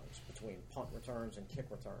returns between punt returns and kick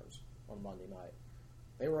returns on Monday night.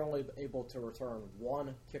 They were only able to return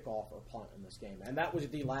 1 kickoff or punt in this game, and that was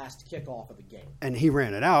the last kickoff of the game. And he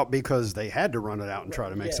ran it out because they had to run it out and try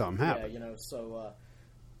to make something happen. Yeah, so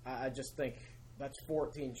I just think that's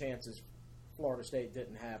 14 chances Florida State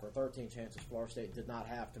didn't have, or 13 chances Florida State did not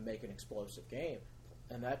have to make an explosive game,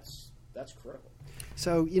 and that's critical.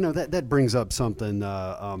 So that brings up something.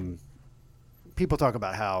 People talk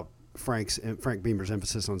about how Frank Beamer's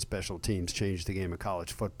emphasis on special teams changed the game of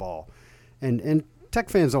college football, and Tech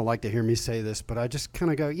fans don't like to hear me say this, but I just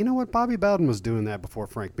kind of go, what? Bobby Bowden was doing that before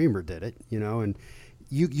Frank Beamer did it, and.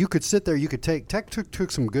 You could sit there. You could take Tech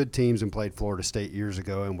took some good teams and played Florida State years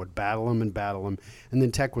ago and would battle them, and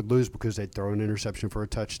then Tech would lose because they'd throw an interception for a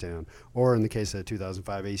touchdown, or in the case of the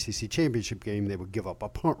 2005 ACC championship game, they would give up a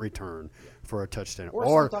punt return for a touchdown,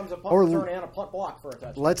 or sometimes a punt return and a punt block for a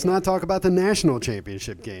touchdown. Let's not talk about the national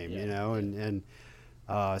championship game, and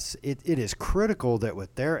it is critical that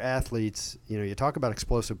with their athletes, you talk about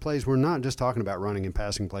explosive plays. We're not just talking about running and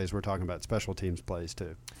passing plays. We're talking about special teams plays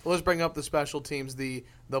too. Well, let's bring up the special teams, the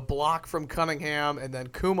block from Cunningham and then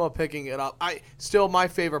Kuma picking it up. My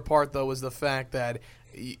favorite part, though, was the fact that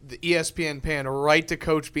the ESPN panned right to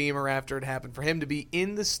Coach Beamer after it happened, for him to be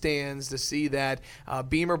in the stands to see that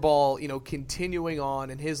Beamer ball, continuing on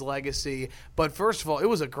in his legacy. But first of all, it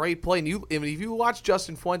was a great play. And if you watch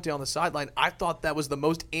Justin Fuente on the sideline, I thought that was the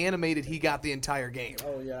most animated he got the entire game.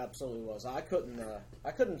 Oh yeah, absolutely was. I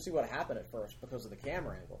couldn't see what happened at first because of the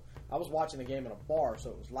camera angle. I was watching the game in a bar, so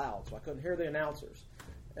it was loud, so I couldn't hear the announcers.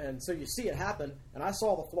 And so you see it happen, and I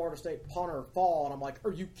saw the Florida State punter fall, and I'm like,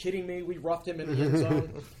 are you kidding me? We roughed him in the end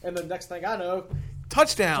zone. And the next thing I know,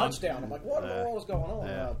 touchdown. I'm like, what in the world is going on?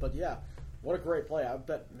 Yeah. But yeah, What a great play. I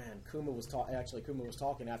bet, man, Kuma was talking after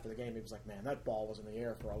the game. He was like, man, that ball was in the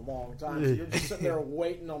air for a long time. So you're just sitting there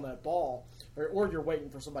waiting on that ball, or you're waiting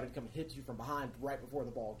for somebody to come hit you from behind right before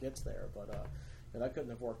the ball gets there. But that couldn't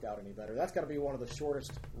have worked out any better. That's got to be one of the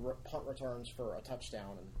shortest punt returns for a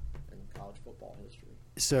touchdown in college football history.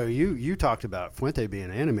 So you talked about Fuente being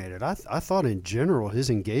animated. I thought in general his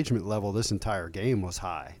engagement level this entire game was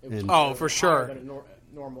high. For sure.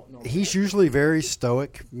 Normal. He's usually very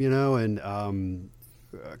stoic, and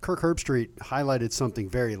Kirk Herbstreit highlighted something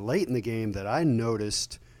very late in the game that I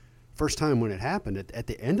noticed first time when it happened. At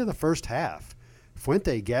the end of the first half,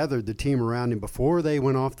 Fuente gathered the team around him before they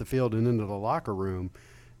went off the field and into the locker room,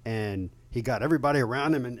 and he got everybody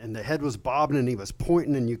around him, and the head was bobbing, and he was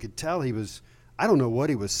pointing, and you could tell he was – I don't know what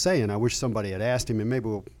he was saying. I wish somebody had asked him, and maybe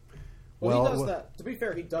Well, he does that. To be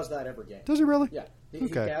fair, he does that every game. Does he really? Yeah. He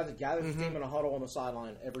gathers the team in a huddle on the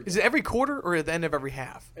sideline every game. Is it every quarter or at the end of every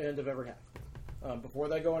half? End of every half. Before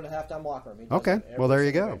they go into halftime locker room. Okay. Well, there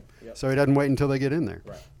you go. Yep. So he doesn't wait until they get in there.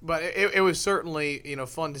 Right. But it was certainly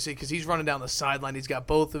fun to see because he's running down the sideline. He's got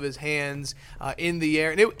both of his hands in the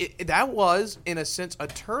air. And that was, in a sense, a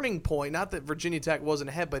turning point. Not that Virginia Tech wasn't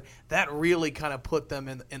ahead, but that really kind of put them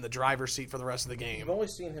in the driver's seat for the rest of the game. You've only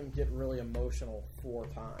seen him get really emotional 4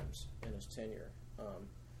 times in his tenure.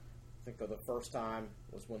 I think the first time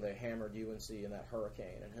was when they hammered UNC in that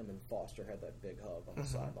hurricane, and him and Foster had that big hug on the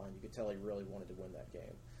sideline. You could tell he really wanted to win that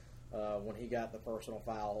game. When he got the personal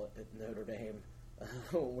foul at Notre Dame,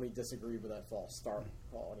 when he disagreed with that false start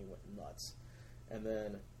call, and he went nuts. And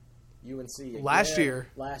then UNC again, last year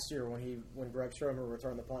when Greg Stromer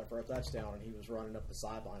returned the punt for a touchdown, and he was running up the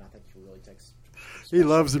sideline, I think he really takes. He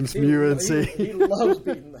loves him some UNC. He loves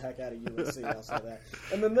beating the heck out of UNC. I'll say that.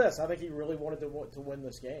 And then I think he really wanted to win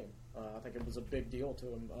this game. I think it was a big deal to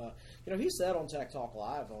him. He said on Tech Talk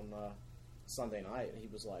Live on Sunday night, he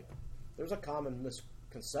was like, "There's a common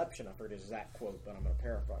misconception." I forget his exact quote, but I'm going to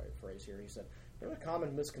paraphrase here. He said, "There's a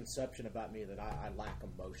common misconception about me that I lack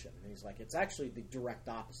emotion." And he's like, "It's actually the direct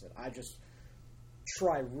opposite. I just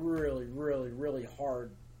try really, really, really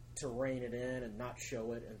hard to rein it in and not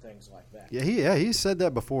show it and things like that." Yeah, he said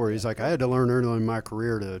that before. He's like, I had to learn early in my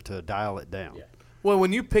career to dial it down. Yeah. Well,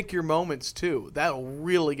 when you pick your moments, too, that'll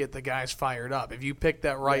really get the guys fired up. If you pick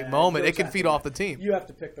that right moment, it can feed off the team. You have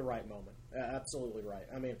to pick the right moment. Absolutely right.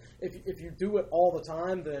 I mean, if you do it all the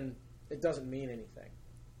time, then it doesn't mean anything.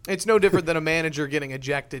 It's no different than a manager getting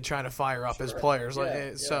ejected trying to fire up his players. You're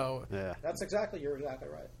exactly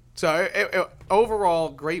right. So overall,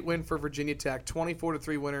 great win for Virginia Tech,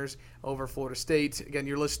 24-3 winners over Florida State. Again,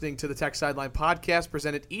 you're listening to the Tech Sideline podcast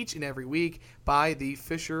presented each and every week by the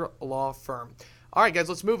Fisher Law Firm. All right, guys,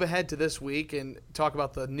 let's move ahead to this week and talk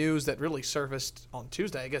about the news that really surfaced on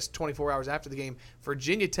Tuesday, I guess 24 hours after the game.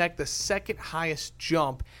 Virginia Tech, the second highest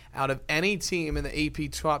jump out of any team in the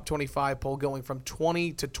AP Top 25 poll, going from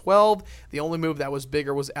 20 to 12. The only move that was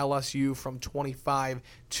bigger was LSU from 25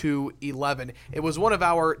 to 11. It was one of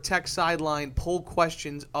our Tech Sideline poll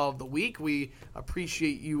questions of the week. We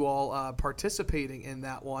appreciate you all participating in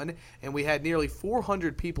that one, and we had nearly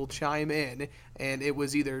 400 people chime in, and it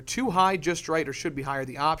was either too high, just right, or should be higher.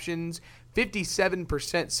 The options,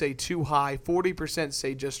 57% say too high, 40%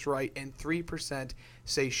 say just right, and 3%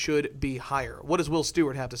 say should be higher. What does Will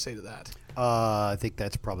Stewart have to say to that? I think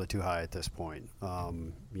that's probably too high at this point.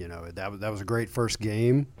 That was a great first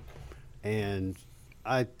game, and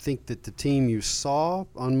I think that the team you saw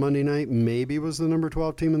on Monday night maybe was the number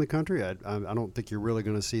 12 team in the country. I don't think you're really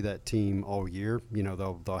going to see that team all year.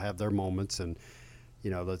 They'll have their moments, and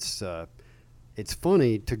it's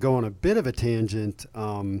funny to go on a bit of a tangent.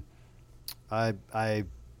 I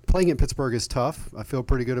playing at Pittsburgh is tough. I feel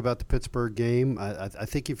pretty good about the Pittsburgh game. I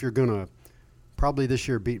think if you're going to probably this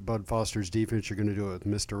year beat Bud Foster's defense, you're going to do it with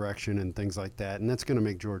misdirection and things like that, and that's going to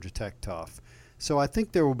make Georgia Tech tough. So I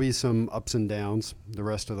think there will be some ups and downs the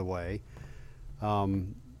rest of the way. That's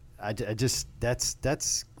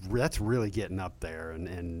really getting up there,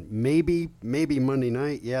 and maybe Monday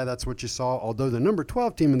night, that's what you saw. Although the number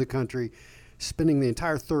 12 team in the country, spending the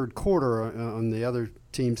entire third quarter on the other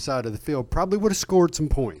team's side of the field, probably would have scored some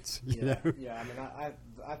points. Yeah. I mean,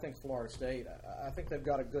 I think Florida State, I think they've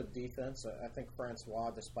got a good defense. I think Francois,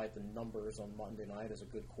 despite the numbers on Monday night, is a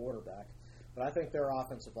good quarterback. But I think their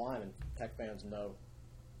offensive line, and Tech fans know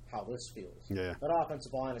how this feels. Yeah. That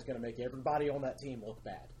offensive line is going to make everybody on that team look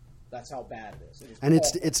bad. That's how bad it is. And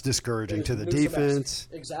it's discouraging to the defense.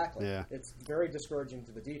 Exactly. Yeah. It's very discouraging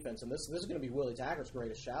to the defense. And this is going to be Willie Taggart's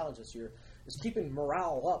greatest challenge this year, is keeping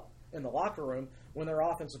morale up in the locker room when their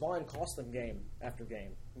offensive line costs them game after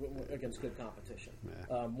game against good competition.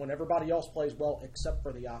 Yeah. When everybody else plays well except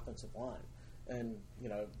for the offensive line. And,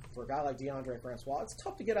 for a guy like DeAndre Francois, it's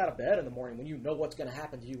tough to get out of bed in the morning when you know what's going to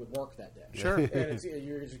happen to you at work that day. Sure. And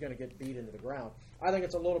you're just going to get beat into the ground. I think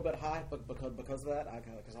it's a little bit high because of that,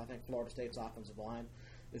 because I think Florida State's offensive line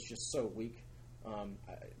is just so weak.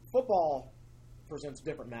 Football presents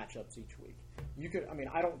different matchups each week.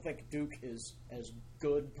 I don't think Duke is as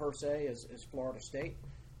good per se as Florida State,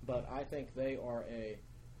 but I think they are a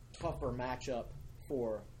tougher matchup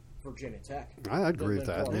for Virginia Tech. I agree with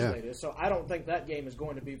that, yeah. State is. So I don't think that game is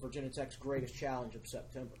going to be Virginia Tech's greatest challenge of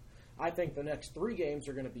September. I think the next 3 games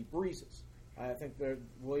are going to be breezes. I think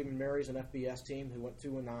William & Mary's an FBS team who went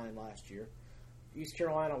 2-9 last year. East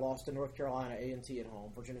Carolina lost to North Carolina A&T at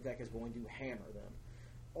home. Virginia Tech is going to hammer them.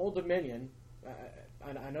 Old Dominion,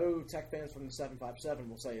 I know Tech fans from the 757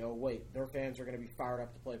 will say, "Oh wait, their fans are going to be fired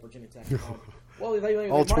up to play Virginia Tech at home." Well, they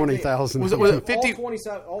all 20,000. Was it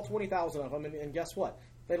all 20,000 of them, and guess what?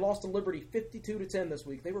 They lost to Liberty 52-10 this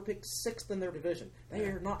week. They were picked 6th in their division. They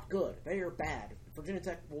are not good. They are bad. Virginia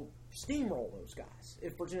Tech will steamroll those guys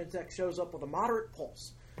if Virginia Tech shows up with a moderate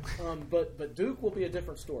pulse. But Duke will be a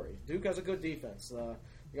different story. Duke has a good defense. You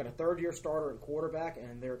got a third-year starter at quarterback,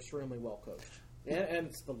 and they're extremely well coached. And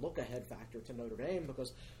it's the look-ahead factor to Notre Dame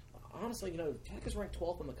because, honestly, Tech is ranked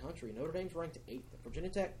 12th in the country. Notre Dame's ranked 8th. Virginia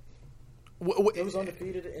Tech goes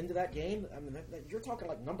undefeated into that game. I mean, you're talking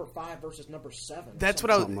like number 5 versus number 7. That's what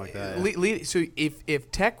I was. Something like that. So if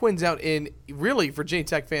Tech wins out in really Virginia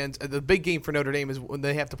Tech fans, the big game for Notre Dame is when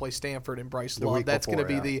they have to play Stanford and Bryce Love. That's going to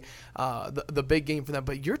be the big game for them.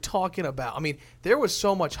 But you're talking about. I mean, there was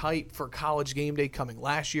so much hype for College Game Day coming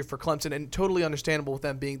last year for Clemson, and totally understandable with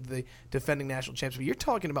them being the defending national champs. But you're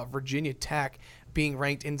talking about Virginia Tech being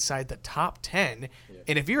ranked inside the top 10.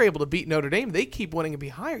 And if you're able to beat Notre Dame, they keep winning and be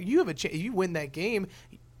higher. You have a chance. You win that game,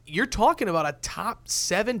 you're talking about a top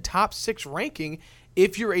 7, top 6 ranking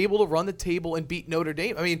if you're able to run the table and beat Notre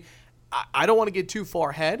Dame. I mean, I don't want to get too far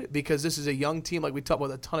ahead because this is a young team, like we talked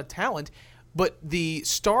about, a ton of talent. But the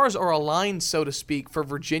stars are aligned, so to speak, for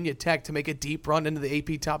Virginia Tech to make a deep run into the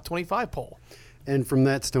AP Top 25 poll. And from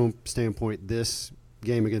that standpoint, this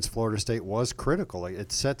game against Florida State was critical.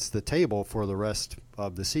 It sets the table for the rest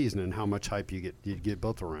of the season and how much hype you get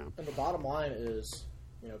built around. And the bottom line is,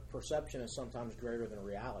 perception is sometimes greater than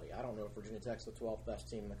reality. I don't know if Virginia Tech's the 12th best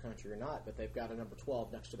team in the country or not, but they've got a number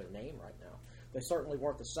 12 next to their name right now. They certainly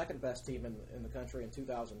weren't the second best team in the country in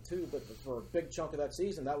 2002, but for a big chunk of that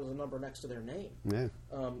season, that was a number next to their name. Yeah.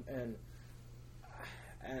 And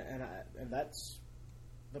that's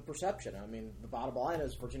the perception. I mean, the bottom line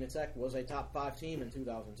is Virginia Tech was a top 5 team in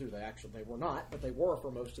 2002. They were not, but they were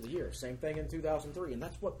for most of the year. Same thing in 2003, and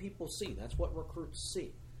that's what people see. That's what recruits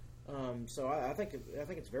see. So I think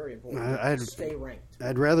it's very important to stay ranked.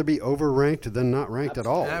 I'd rather be overranked than not ranked at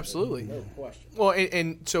all. Absolutely. No question. Well,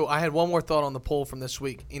 and so I had one more thought on the poll from this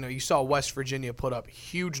week. You saw West Virginia put up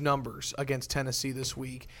huge numbers against Tennessee this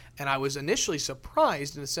week, and I was initially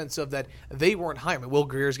surprised in the sense of that they weren't high. I mean, Will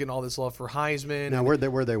Greer's getting all this love for Heisman. Now, where'd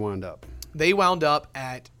they wind up? They wound up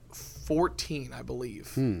at 14, I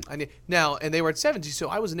believe. And they were at 17, so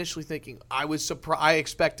I was initially thinking, I was surprised. I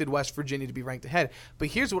expected West Virginia to be ranked ahead. But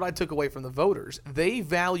here's what I took away from the voters. They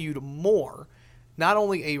valued more not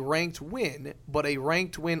only a ranked win, but a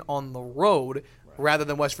ranked win on the road rather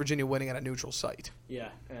than West Virginia winning at a neutral site. Yeah,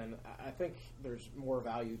 and I think there's more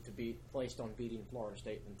value to be placed on beating Florida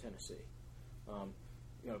State than Tennessee.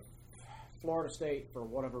 Florida State, for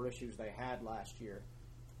whatever issues they had last year,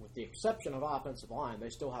 with the exception of offensive line, they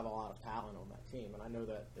still have a lot of talent on that team. And I know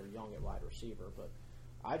that they're young at wide receiver, but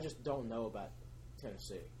I just don't know about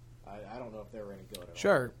Tennessee. I don't know if they're any good at all.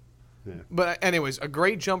 Sure. Yeah. But anyways, a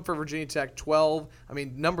great jump for Virginia Tech, 12. I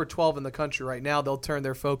mean, number 12 in the country right now. They'll turn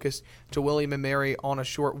their focus to William & Mary on a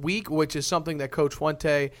short week, which is something that Coach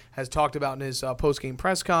Fuente has talked about in his post-game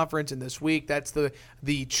press conference. And this week, that's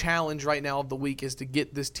the challenge right now of the week is to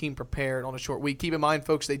get this team prepared on a short week. Keep in mind,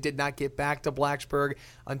 folks, they did not get back to Blacksburg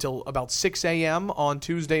until about 6 a.m. on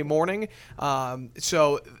Tuesday morning.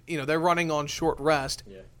 So, they're running on short rest.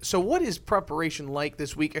 Yeah. So what is preparation like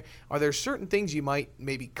this week? Are there certain things you might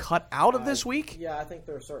maybe cut out of this week? Yeah, I think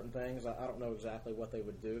there are certain things. I don't know exactly what they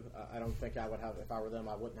would do. I don't think I would have, if I were them,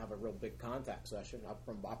 I wouldn't have a real big contact session. I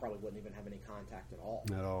probably wouldn't even have any contact at all.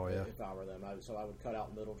 At all, yeah. If I were them. So I would cut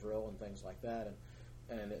out middle drill and things like that.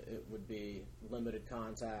 And it would be limited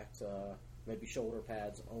contact, maybe shoulder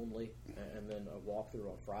pads only, and then a walkthrough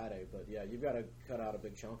on Friday. But, yeah, you've got to cut out a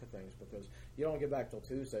big chunk of things because you don't get back till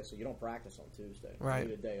Tuesday, so you don't practice on Tuesday. Right. You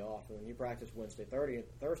need a day off. And then you practice Wednesday,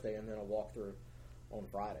 Thursday, and then a walkthrough on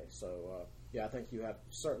Friday. So, I think you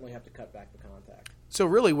certainly have to cut back the contact. So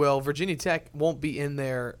really, Will, Virginia Tech won't be in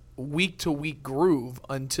their week-to-week groove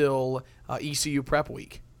until ECU prep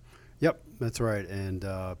week. Yep, that's right. And,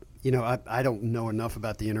 I don't know enough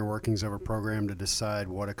about the inner workings of a program to decide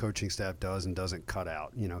what a coaching staff does and doesn't cut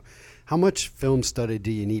out. How much film study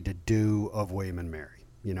do you need to do of William and Mary?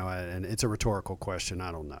 And it's a rhetorical question.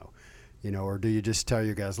 I don't know. Or do you just tell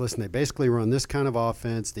your guys, listen, they basically run this kind of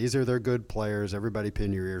offense. These are their good players. Everybody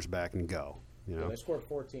pin your ears back and go. Yeah, they scored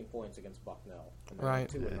 14 points against Bucknell. And they right.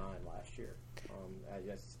 2-9 last year.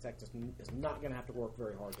 Texas is not going to have to work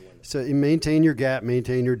very hard to win this. So you maintain your gap,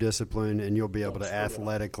 maintain your discipline, and you'll be able to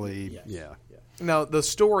athletically, yes. Now, the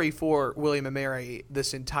story for William and Mary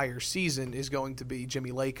this entire season is going to be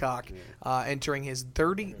Jimmy Laycock entering his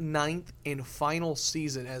 39th and final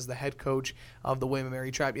season as the head coach of the William and Mary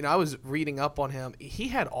Tribe. I was reading up on him. He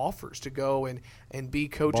had offers to go and be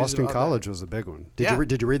coaches. Boston College was a big one. Did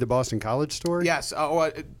you read the Boston College story? Yes.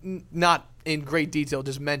 Not in great detail,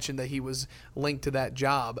 just mentioned that he was linked to that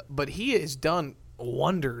job. But he has done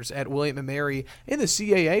wonders at William & Mary in the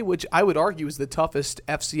CAA, which I would argue is the toughest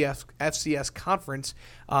FCS conference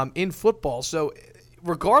in football. So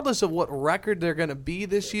regardless of what record they're going to be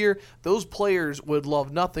this year, those players would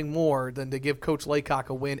love nothing more than to give Coach Laycock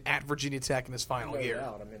a win at Virginia Tech in his final year. No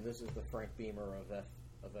doubt. I mean, this is the Frank Beamer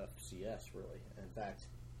of FCS, really. In fact,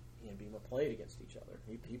 he and Beamer played against each other.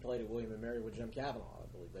 He played at William & Mary with Jim Cavanaugh, I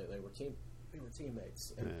believe. They were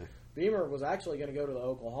teammates. And Beamer was actually going to go to the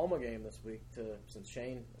Oklahoma game this week since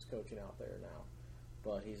Shane is coaching out there now.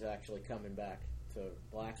 But he's actually coming back to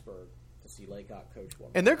Blacksburg to see Laycock coach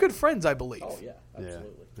one. And they're good friends, I believe. Oh, yeah,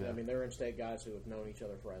 absolutely. Yeah. I mean, they're in-state guys who have known each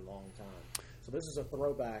other for a long time. So this is a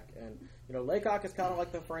throwback. And, Laycock is kind of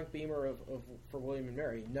like the Frank Beamer for William &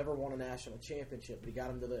 Mary. He never won a national championship, but he got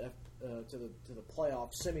him to the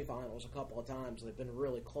playoff semifinals a couple of times. They've been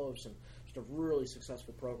really close and just a really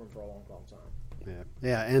successful program for a long, long time.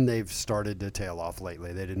 Yeah, and they've started to tail off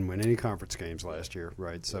lately. They didn't win any conference games last year,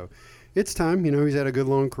 right? So it's time. He's had a good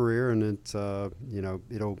long career, and it's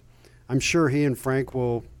I'm sure he and Frank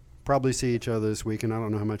will probably see each other this week, and I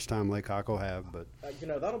don't know how much time Laycock will have, but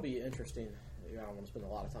that'll be interesting. I don't want to spend a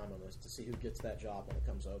lot of time on this to see who gets that job when it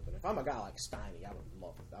comes open. If I'm a guy like Steiny, I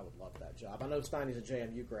would love that job. I know Steiny's a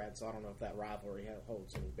JMU grad, so I don't know if that rivalry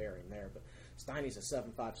holds any bearing there. But Steiny's a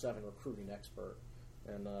 757 recruiting expert,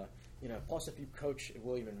 and plus if you coach at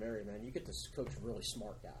William and Mary, man, you get to coach really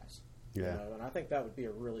smart guys. Yeah. And I think that would be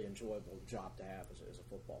a really enjoyable job to have as a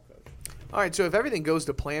football coach. All right, so if everything goes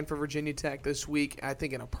to plan for Virginia Tech this week, I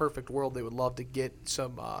think in a perfect world they would love to get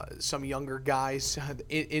some younger guys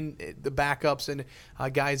in the backups and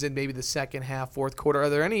guys in maybe the second half, fourth quarter. Are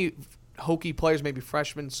there any Hokie players, maybe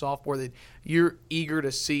freshman, sophomore, that you're eager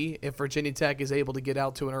to see if Virginia Tech is able to get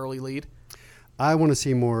out to an early lead? I want to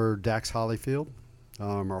see more Dax Holyfield,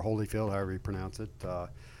 or Holyfield, however you pronounce it.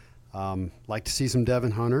 Like to see some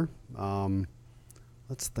Devin Hunter.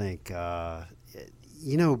 Let's think.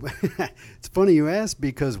 It's funny you ask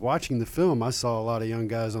because watching the film, I saw a lot of young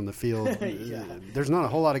guys on the field. Yeah. There's not a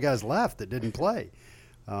whole lot of guys left that didn't play.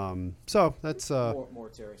 So that's more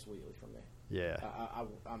Terry Sweetley from me. Yeah.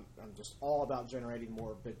 I'm just all about generating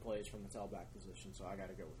more big plays from the tailback position, so I got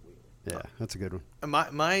to go with Wheatley. Yeah, that's a good one.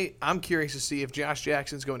 I'm curious to see if Josh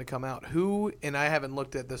Jackson's going to come out. Who, and I haven't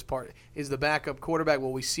looked at this part, is the backup quarterback?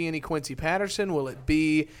 Will we see any Quincy Patterson? Will it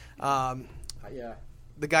be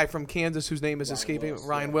the guy from Kansas whose name is Ryan escaping? Willis,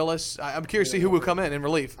 Ryan Willis. I'm curious to see who will come in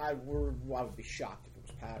relief. I would be shocked if it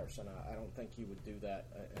was Patterson. I don't think he would do that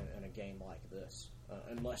in a game like this.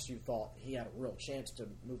 Unless you thought he had a real chance to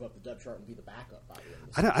move up the depth chart and be the backup by the end of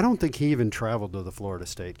the season. I don't think he even traveled to the Florida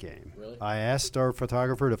State game. Really? I asked our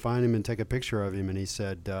photographer to find him and take a picture of him, and he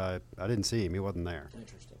said, I didn't see him. He wasn't there.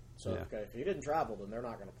 Interesting. So, if he didn't travel, then they're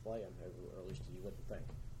not going to play him, or at least you wouldn't think.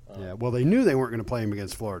 Well, they knew they weren't going to play him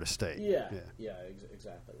against Florida State.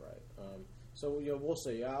 Exactly right. So we'll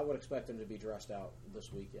see. I would expect him to be dressed out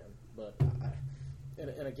this weekend. But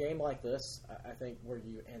in a game like this, I think where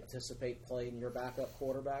you anticipate playing your backup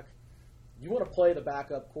quarterback, you want to play the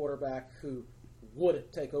backup quarterback who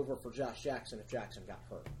would take over for Josh Jackson if Jackson got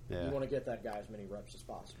hurt. Yeah. You want to get that guy as many reps as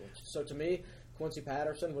possible. So to me, Quincy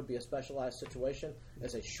Patterson would be a specialized situation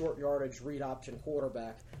as a short yardage read option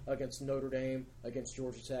quarterback against Notre Dame, against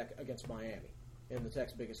Georgia Tech, against Miami in the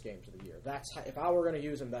Tech's biggest games of the year. That's how, if I were going to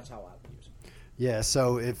use him, that's how I would use him. Yeah,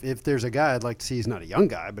 so if there's a guy I'd like to see, he's not a young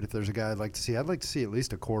guy, but if there's a guy I'd like to see at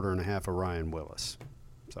least a quarter and a half of Ryan Willis.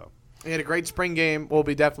 So he had a great spring game. We'll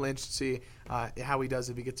be definitely interested to see how he does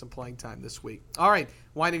if he gets some playing time this week. All right,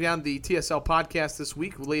 winding down the TSL podcast this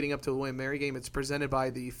week, leading up to the William & Mary game. It's presented by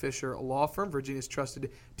the Fisher Law Firm, Virginia's trusted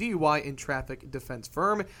DUI and traffic defense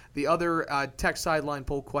firm. The other Tech sideline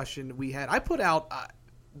poll question we had, I put out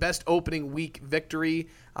best opening week victory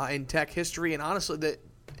in Tech history, and honestly,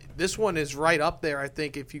 This one is right up there, I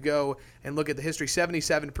think, if you go and look at the history.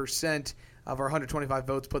 77% of our 125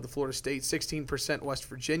 votes put the Florida State, 16% West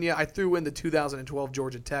Virginia. I threw in the 2012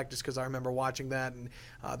 Georgia Tech just because I remember watching that and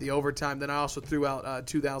the overtime. Then I also threw out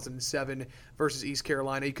 2007 versus East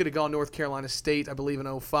Carolina. You could have gone North Carolina State, I believe, in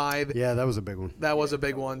 2005. Yeah, that was a big one. That was a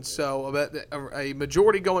big one. So a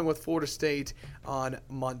majority going with Florida State on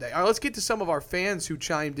Monday. All right, let's get to some of our fans who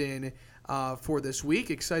chimed in for this week.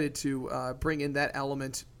 Excited to bring in that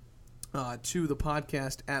element to the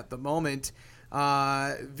podcast at the moment.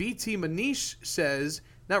 VT Manish says,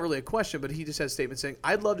 not really a question, but he just has a statement saying,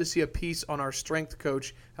 I'd love to see a piece on our strength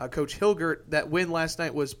coach, Coach Hilgert. That win last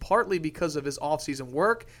night was partly because of his offseason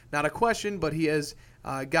work. Not a question, but he has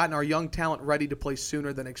gotten our young talent ready to play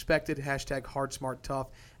sooner than expected. Hashtag hard, smart,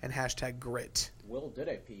 tough, and hashtag grit. Will did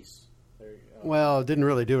a piece. Well, didn't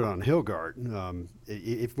really do it on Hilgart.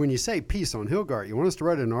 If when you say piece on Hilgart, you want us to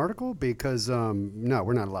write an article? Because, no,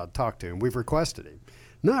 we're not allowed to talk to him. We've requested him.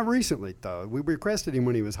 Not recently, though. We requested him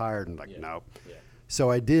when he was hired, and nope. Yeah.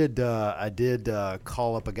 So I did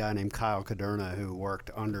call up a guy named Kyle Caderna who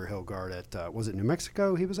worked under Hilgart at, was it New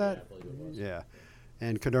Mexico he was at? Yeah, I believe it was. Yeah.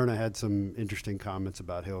 And Caderna had some interesting comments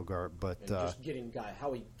about Hilgart. But, and just getting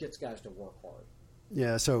how he gets guys to work hard.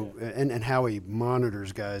 Yeah, so and how he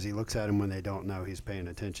monitors guys. He looks at them when they don't know he's paying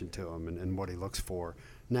attention to them and what he looks for.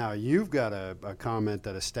 Now, you've got a comment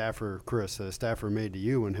that a staffer made to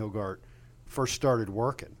you when Hilgart first started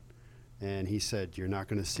working. And he said, you're not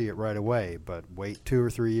going to see it right away, but wait 2 or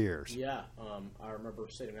 3 years. Yeah, I remember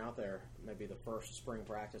sitting out there, maybe the first spring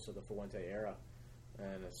practice of the Fuente era,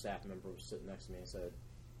 and a staff member was sitting next to me and said,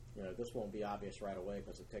 this won't be obvious right away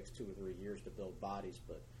because it takes 2 or 3 years to build bodies,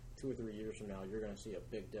 but 2 or 3 years from now, you're going to see a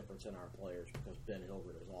big difference in our players because Ben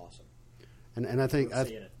Hilgert is awesome. And I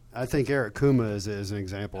think Eric Kuma is an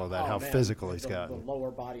example of that, how physical he's gotten. The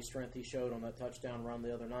lower body strength he showed on that touchdown run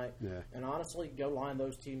the other night. Yeah. And honestly, go line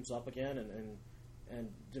those teams up again, and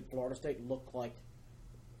did Florida State look like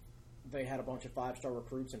they had a bunch of 5-star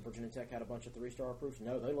recruits and Virginia Tech had a bunch of 3-star recruits?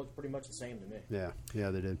 No, they looked pretty much the same to me. Yeah,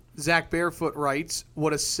 they did. Zach Barefoot writes,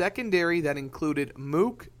 would a secondary that included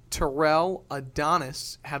Mook, Terrell,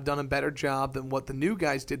 Adonis have done a better job than what the new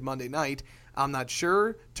guys did Monday night? I'm not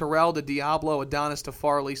sure. Terrell to Diablo, Adonis to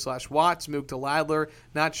Farley/Watts, Mook to Ladler.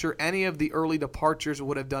 Not sure any of the early departures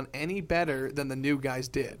would have done any better than the new guys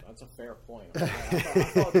did. That's a fair point. I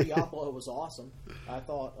thought Diablo was awesome. I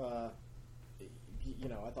thought,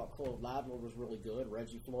 I thought Claude Ladler was really good.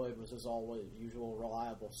 Reggie Floyd was his always usual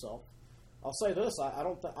reliable self. I'll say this: I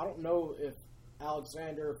don't know if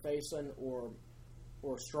Alexander, Faison, or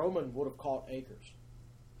Stroman would have caught Akers.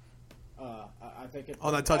 I think it.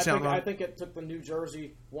 Oh, that touchdown run. I think it took the New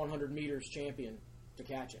Jersey 100 meters champion to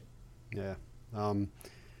catch him. Yeah, I'm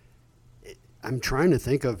trying to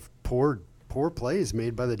think of poor plays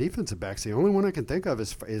made by the defensive backs. The only one I can think of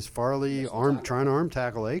is Farley trying to arm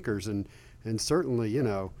tackle Akers, and certainly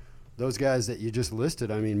those guys that you just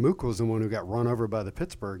listed. I mean, Mook was the one who got run over by the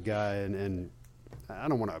Pittsburgh guy, and I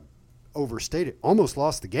don't want to overstate it. Almost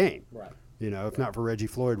lost the game. Right. If not for Reggie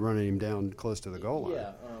Floyd running him down close to the goal line.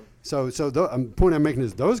 Yeah. The point I'm making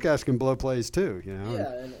is those guys can blow plays too. Yeah,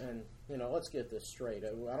 and let's get this straight.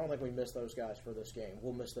 I don't think we missed those guys for this game.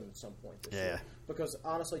 We'll miss them at some point this year. Because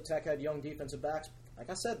honestly, Tech had young defensive backs. Like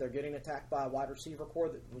I said, they're getting attacked by a wide receiver core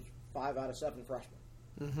that was 5 out of 7 freshmen.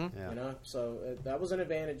 Mm-hmm. Yeah. So that was an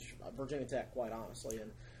advantage Virginia Tech, quite honestly, and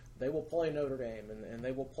they will play Notre Dame, and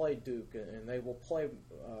they will play Duke, and they will play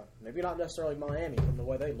maybe not necessarily Miami from the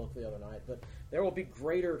way they looked the other night, but there will be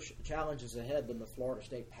greater challenges ahead than the Florida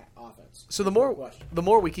State offense. So the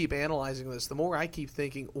more we keep analyzing this, the more I keep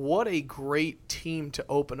thinking, what a great team to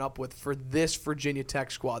open up with for this Virginia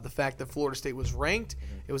Tech squad. The fact that Florida State was ranked,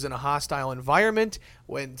 it was in a hostile environment.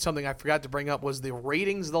 When something I forgot to bring up was the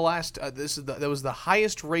ratings. That was the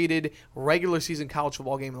highest rated regular season college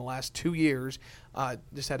football game in the last 2 years.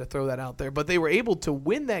 Just had to throw that out there. But they were able to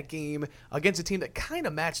win that game against a team that kind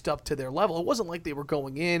of matched up to their level. It wasn't like they were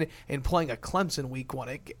going in and playing a Clemson week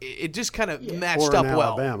 1. It just kind of matched up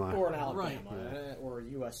well. Or an Alabama. Or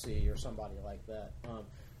USC or somebody like that.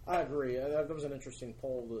 I agree. There was an interesting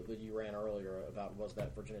poll that you ran earlier about was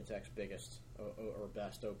that Virginia Tech's biggest or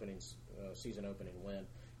best season opening win.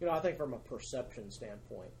 I think from a perception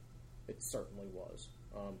standpoint, it certainly was.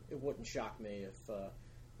 It wouldn't shock me if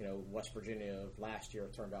West Virginia of last year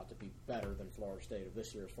turned out to be better than Florida State of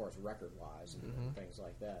this year as far as record-wise and things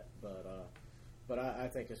like that. But I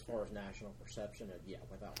think as far as national perception,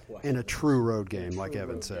 without question. In a true road game, like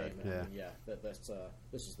Evan said.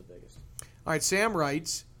 This is the biggest. All right, Sam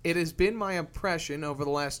writes, It has been my impression over the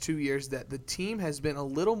last 2 years that the team has been a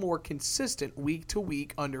little more consistent week to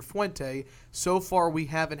week under Fuente. So far, we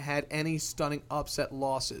haven't had any stunning upset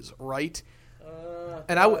losses, right?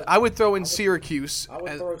 And I would throw in Syracuse. I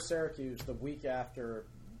would throw Syracuse the week after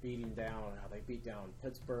beating down. How they beat down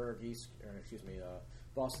Pittsburgh,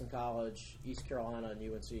 Boston College, East Carolina, and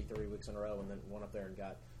UNC 3 weeks in a row, and then went up there and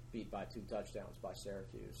got beat by 2 touchdowns by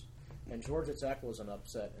Syracuse. And Georgia Tech was an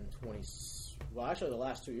upset in the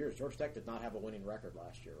last 2 years. Georgia Tech did not have a winning record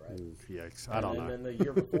last year, right? Yikes. I don't know. And then the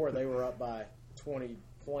year before, they were up by 20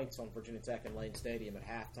 points on Virginia Tech in Lane Stadium at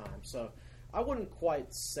halftime. So I wouldn't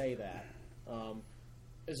quite say that.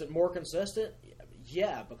 Is it more consistent?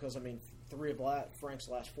 Yeah, because, 3 of Frank's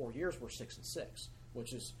last 4 years were 6-6,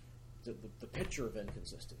 which is the picture of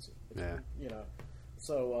inconsistency. Yeah.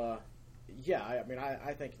 So,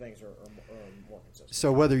 I think things are more consistent.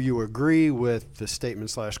 So whether you agree with the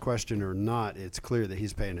statement / question or not, it's clear that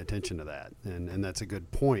he's paying attention to that. And that's a good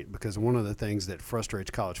point, because one of the things that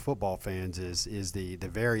frustrates college football fans is the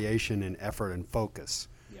variation in effort and focus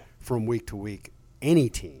from week to week. Any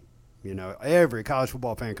team, every college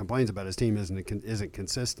football fan complains about his team isn't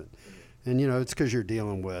consistent. And, it's because you're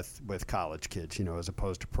dealing with college kids, as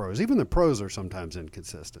opposed to pros. Even the pros are sometimes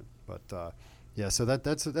inconsistent. But, so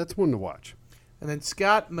that's one to watch. And then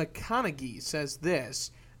Scott McConaughey says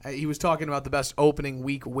this. He was talking about the best opening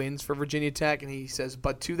week wins for Virginia Tech, and he says,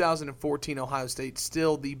 but 2014 Ohio State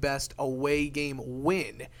still the best away game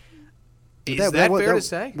win. Is that fair to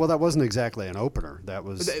say? Well, that wasn't exactly an opener. That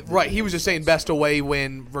was right. He was just saying best away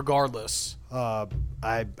win regardless. I'm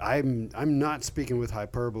not speaking with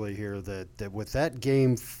hyperbole here. That with that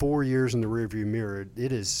game 4 years in the rearview mirror,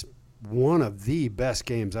 it is one of the best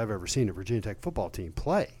games I've ever seen a Virginia Tech football team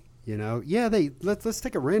play. Let's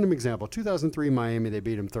take a random example. 2003 Miami, they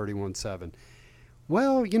beat them 31-7.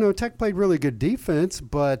 Well, Tech played really good defense,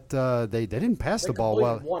 but they didn't pass the ball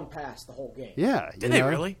well. One pass the whole game. Yeah. Did they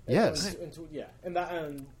really? Yes.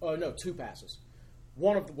 No, 2 passes.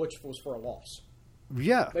 One of which was for a loss.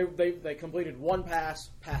 Yeah. They completed one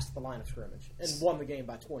pass past the line of scrimmage and won the game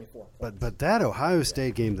by 24 points. But that Ohio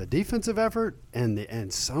State game, the defensive effort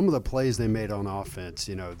and some of the plays they made on offense,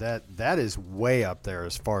 that is way up there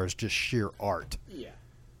as far as just sheer art. Yeah.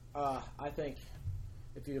 I think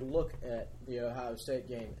if you look at the Ohio State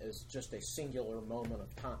game as just a singular moment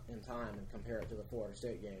of time and compare it to the Florida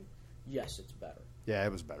State game, yes, it's better. Yeah,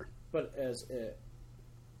 it was better. But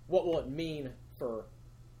what will it mean for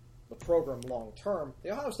the program long term?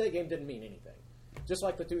 The Ohio State game didn't mean anything. Just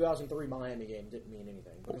like the 2003 Miami game didn't mean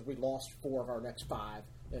anything because we lost 4 of our next 5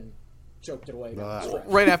 and choked it away.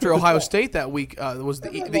 Right after Ohio State that week was the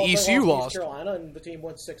ECU loss. East Carolina, and the team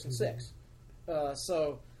went 6-6.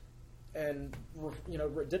 And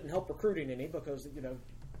it didn't help recruiting any because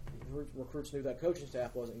recruits knew that coaching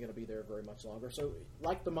staff wasn't going to be there very much longer. So,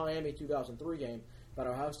 like the Miami 2003 game, that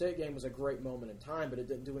Ohio State game was a great moment in time, but it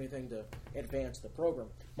didn't do anything to advance the program.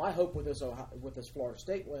 My hope with this Florida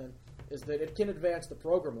State win is that it can advance the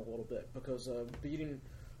program a little bit because beating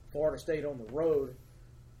Florida State on the road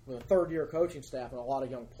with a third-year coaching staff and a lot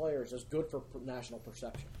of young players is good for national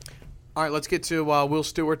perception. All right, let's get to Will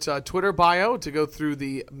Stewart's Twitter bio to go through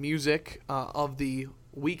the music of the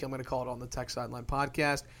week. I'm going to call it on the Tech Sideline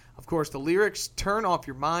podcast. Of course, the lyrics, turn off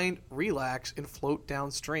your mind, relax, and float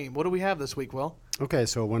downstream. What do we have this week, Will? Okay,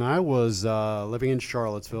 so when I was living in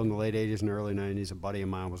Charlottesville in the late 80s and early 90s, a buddy of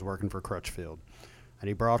mine was working for Crutchfield. And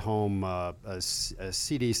he brought home a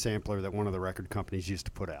CD sampler that one of the record companies used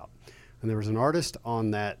to put out. And there was an artist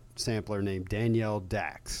on that sampler named Danielle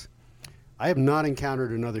Dax. I have not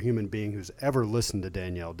encountered another human being who's ever listened to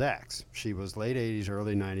Danielle Dax. She was late 80s,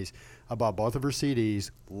 early 90s. I bought both of her CDs,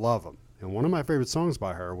 love them. And one of my favorite songs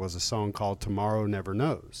by her was a song called Tomorrow Never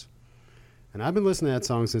Knows. And I've been listening to that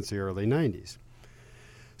song since the early 90s.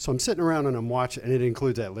 So I'm sitting around and I'm watching, and it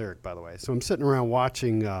includes that lyric, by the way. So I'm sitting around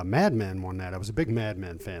watching Mad Men one night. I was a big Mad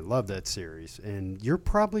Men fan, loved that series. And you're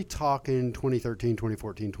probably talking 2013,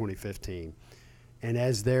 2014, 2015. And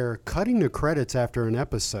as they're cutting the credits after an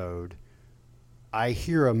episode, I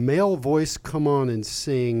hear a male voice come on and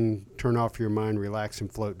sing, turn off your mind, relax,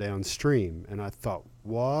 and float downstream. And I thought,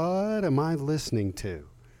 what am I listening to?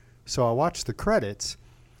 So I watched the credits,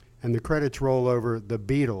 and the credits roll over The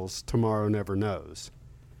Beatles, Tomorrow Never Knows,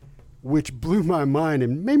 which blew my mind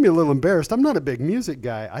and made me a little embarrassed. I'm not a big music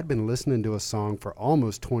guy. I'd been listening to a song for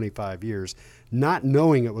almost 25 years, not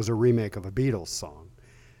knowing it was a remake of a Beatles song.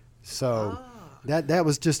 So that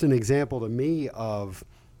was just an example to me of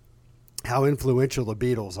how influential the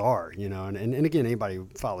Beatles are, and again, anybody who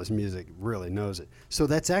follows music really knows it. So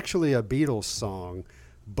that's actually a Beatles song,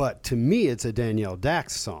 but to me, it's a Danielle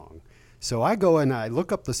Dax song. So I go and I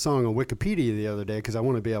look up the song on Wikipedia the other day because I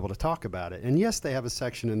want to be able to talk about it. And yes, they have a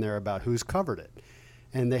section in there about who's covered it.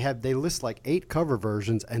 And they list like 8 cover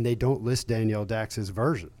versions, and they don't list Danielle Dax's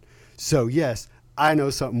version. So yes, I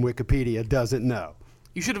know something Wikipedia doesn't know.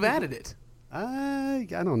 You should have added it. I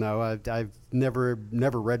don't know. I've never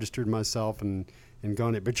registered myself and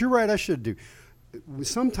gone it. But you're right, I should do.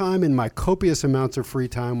 Sometime in my copious amounts of free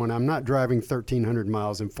time when I'm not driving 1,300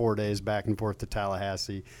 miles in 4 days back and forth to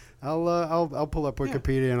Tallahassee, I'll pull up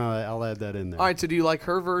Wikipedia and I'll add that in there. All right, so do you like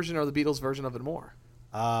her version or the Beatles version of it more?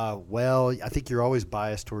 Well, I think you're always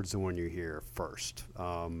biased towards the one you hear first.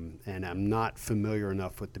 And I'm not familiar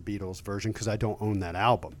enough with the Beatles version because I don't own that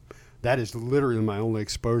album. That is literally my only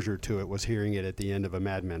exposure to it was hearing it at the end of a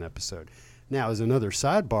Mad Men episode. Now, as another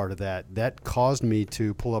sidebar to that caused me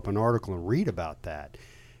to pull up an article and read about that.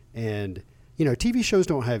 And, TV shows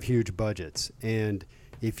don't have huge budgets. And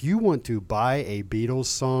if you want to buy a Beatles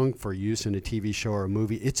song for use in a TV show or a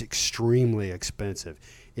movie, it's extremely expensive.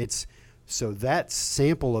 So that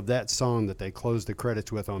sample of that song that they closed the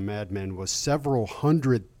credits with on Mad Men was several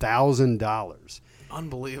 $100,000.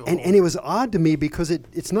 Unbelievable. And it was odd to me because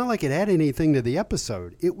it's not like it added anything to the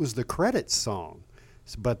episode. It was the credits song.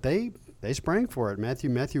 But they sprang for it.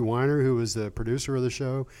 Matthew Weiner, who was the producer of the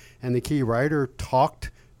show and the key writer,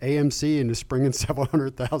 talked AMC into springing several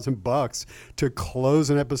 $100,000 to close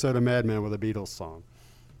an episode of Mad Men with a Beatles song.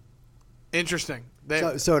 Interesting.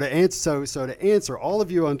 So to answer all of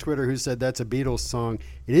you on Twitter who said that's a Beatles song,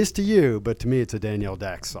 it is to you, but to me it's a Danielle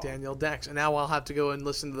Dax song. Danielle Dax. And now I'll have to go and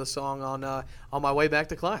listen to the song on my way back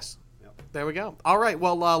to class. Yep. There we go. All right.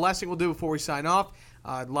 Well, last thing we'll do before we sign off,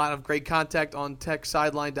 a lot of great content on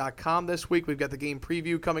techsideline.com this week. We've got the game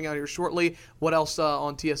preview coming out here shortly. What else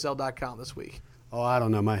on TSL.com this week? Oh, I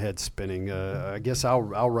don't know. My head's spinning. I guess I'll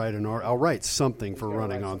write something for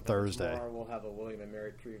running on Thursday. Tomorrow we'll have a William and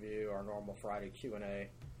Mary preview, our normal Friday Q&A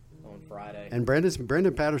on Friday. And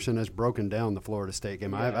Brendan Patterson has broken down the Florida State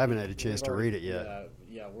game. I haven't had a chance to read it yet.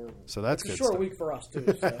 So that's good. It's a short stuff. week for us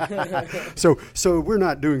too. So we're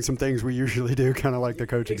not doing some things we usually do, kind of like the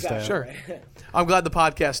coaching staff. Sure. I'm glad the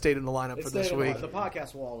podcast stayed in the lineup for this week. The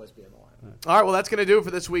podcast will always be in the lineup. All right, well, that's going to do it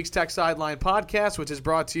for this week's Tech Sideline podcast, which is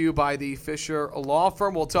brought to you by the Fisher Law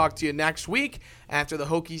Firm. We'll talk to you next week after the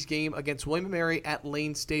Hokies game against William & Mary at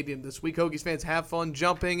Lane Stadium. This week, Hokies fans, have fun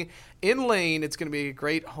jumping in Lane. It's going to be a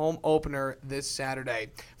great home opener this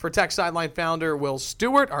Saturday. For Tech Sideline founder Will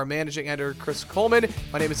Stewart, our managing editor Chris Coleman,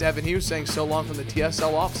 my name is Evan Hughes saying so long from the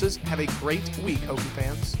TSL offices. Have a great week, Hokie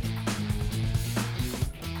fans.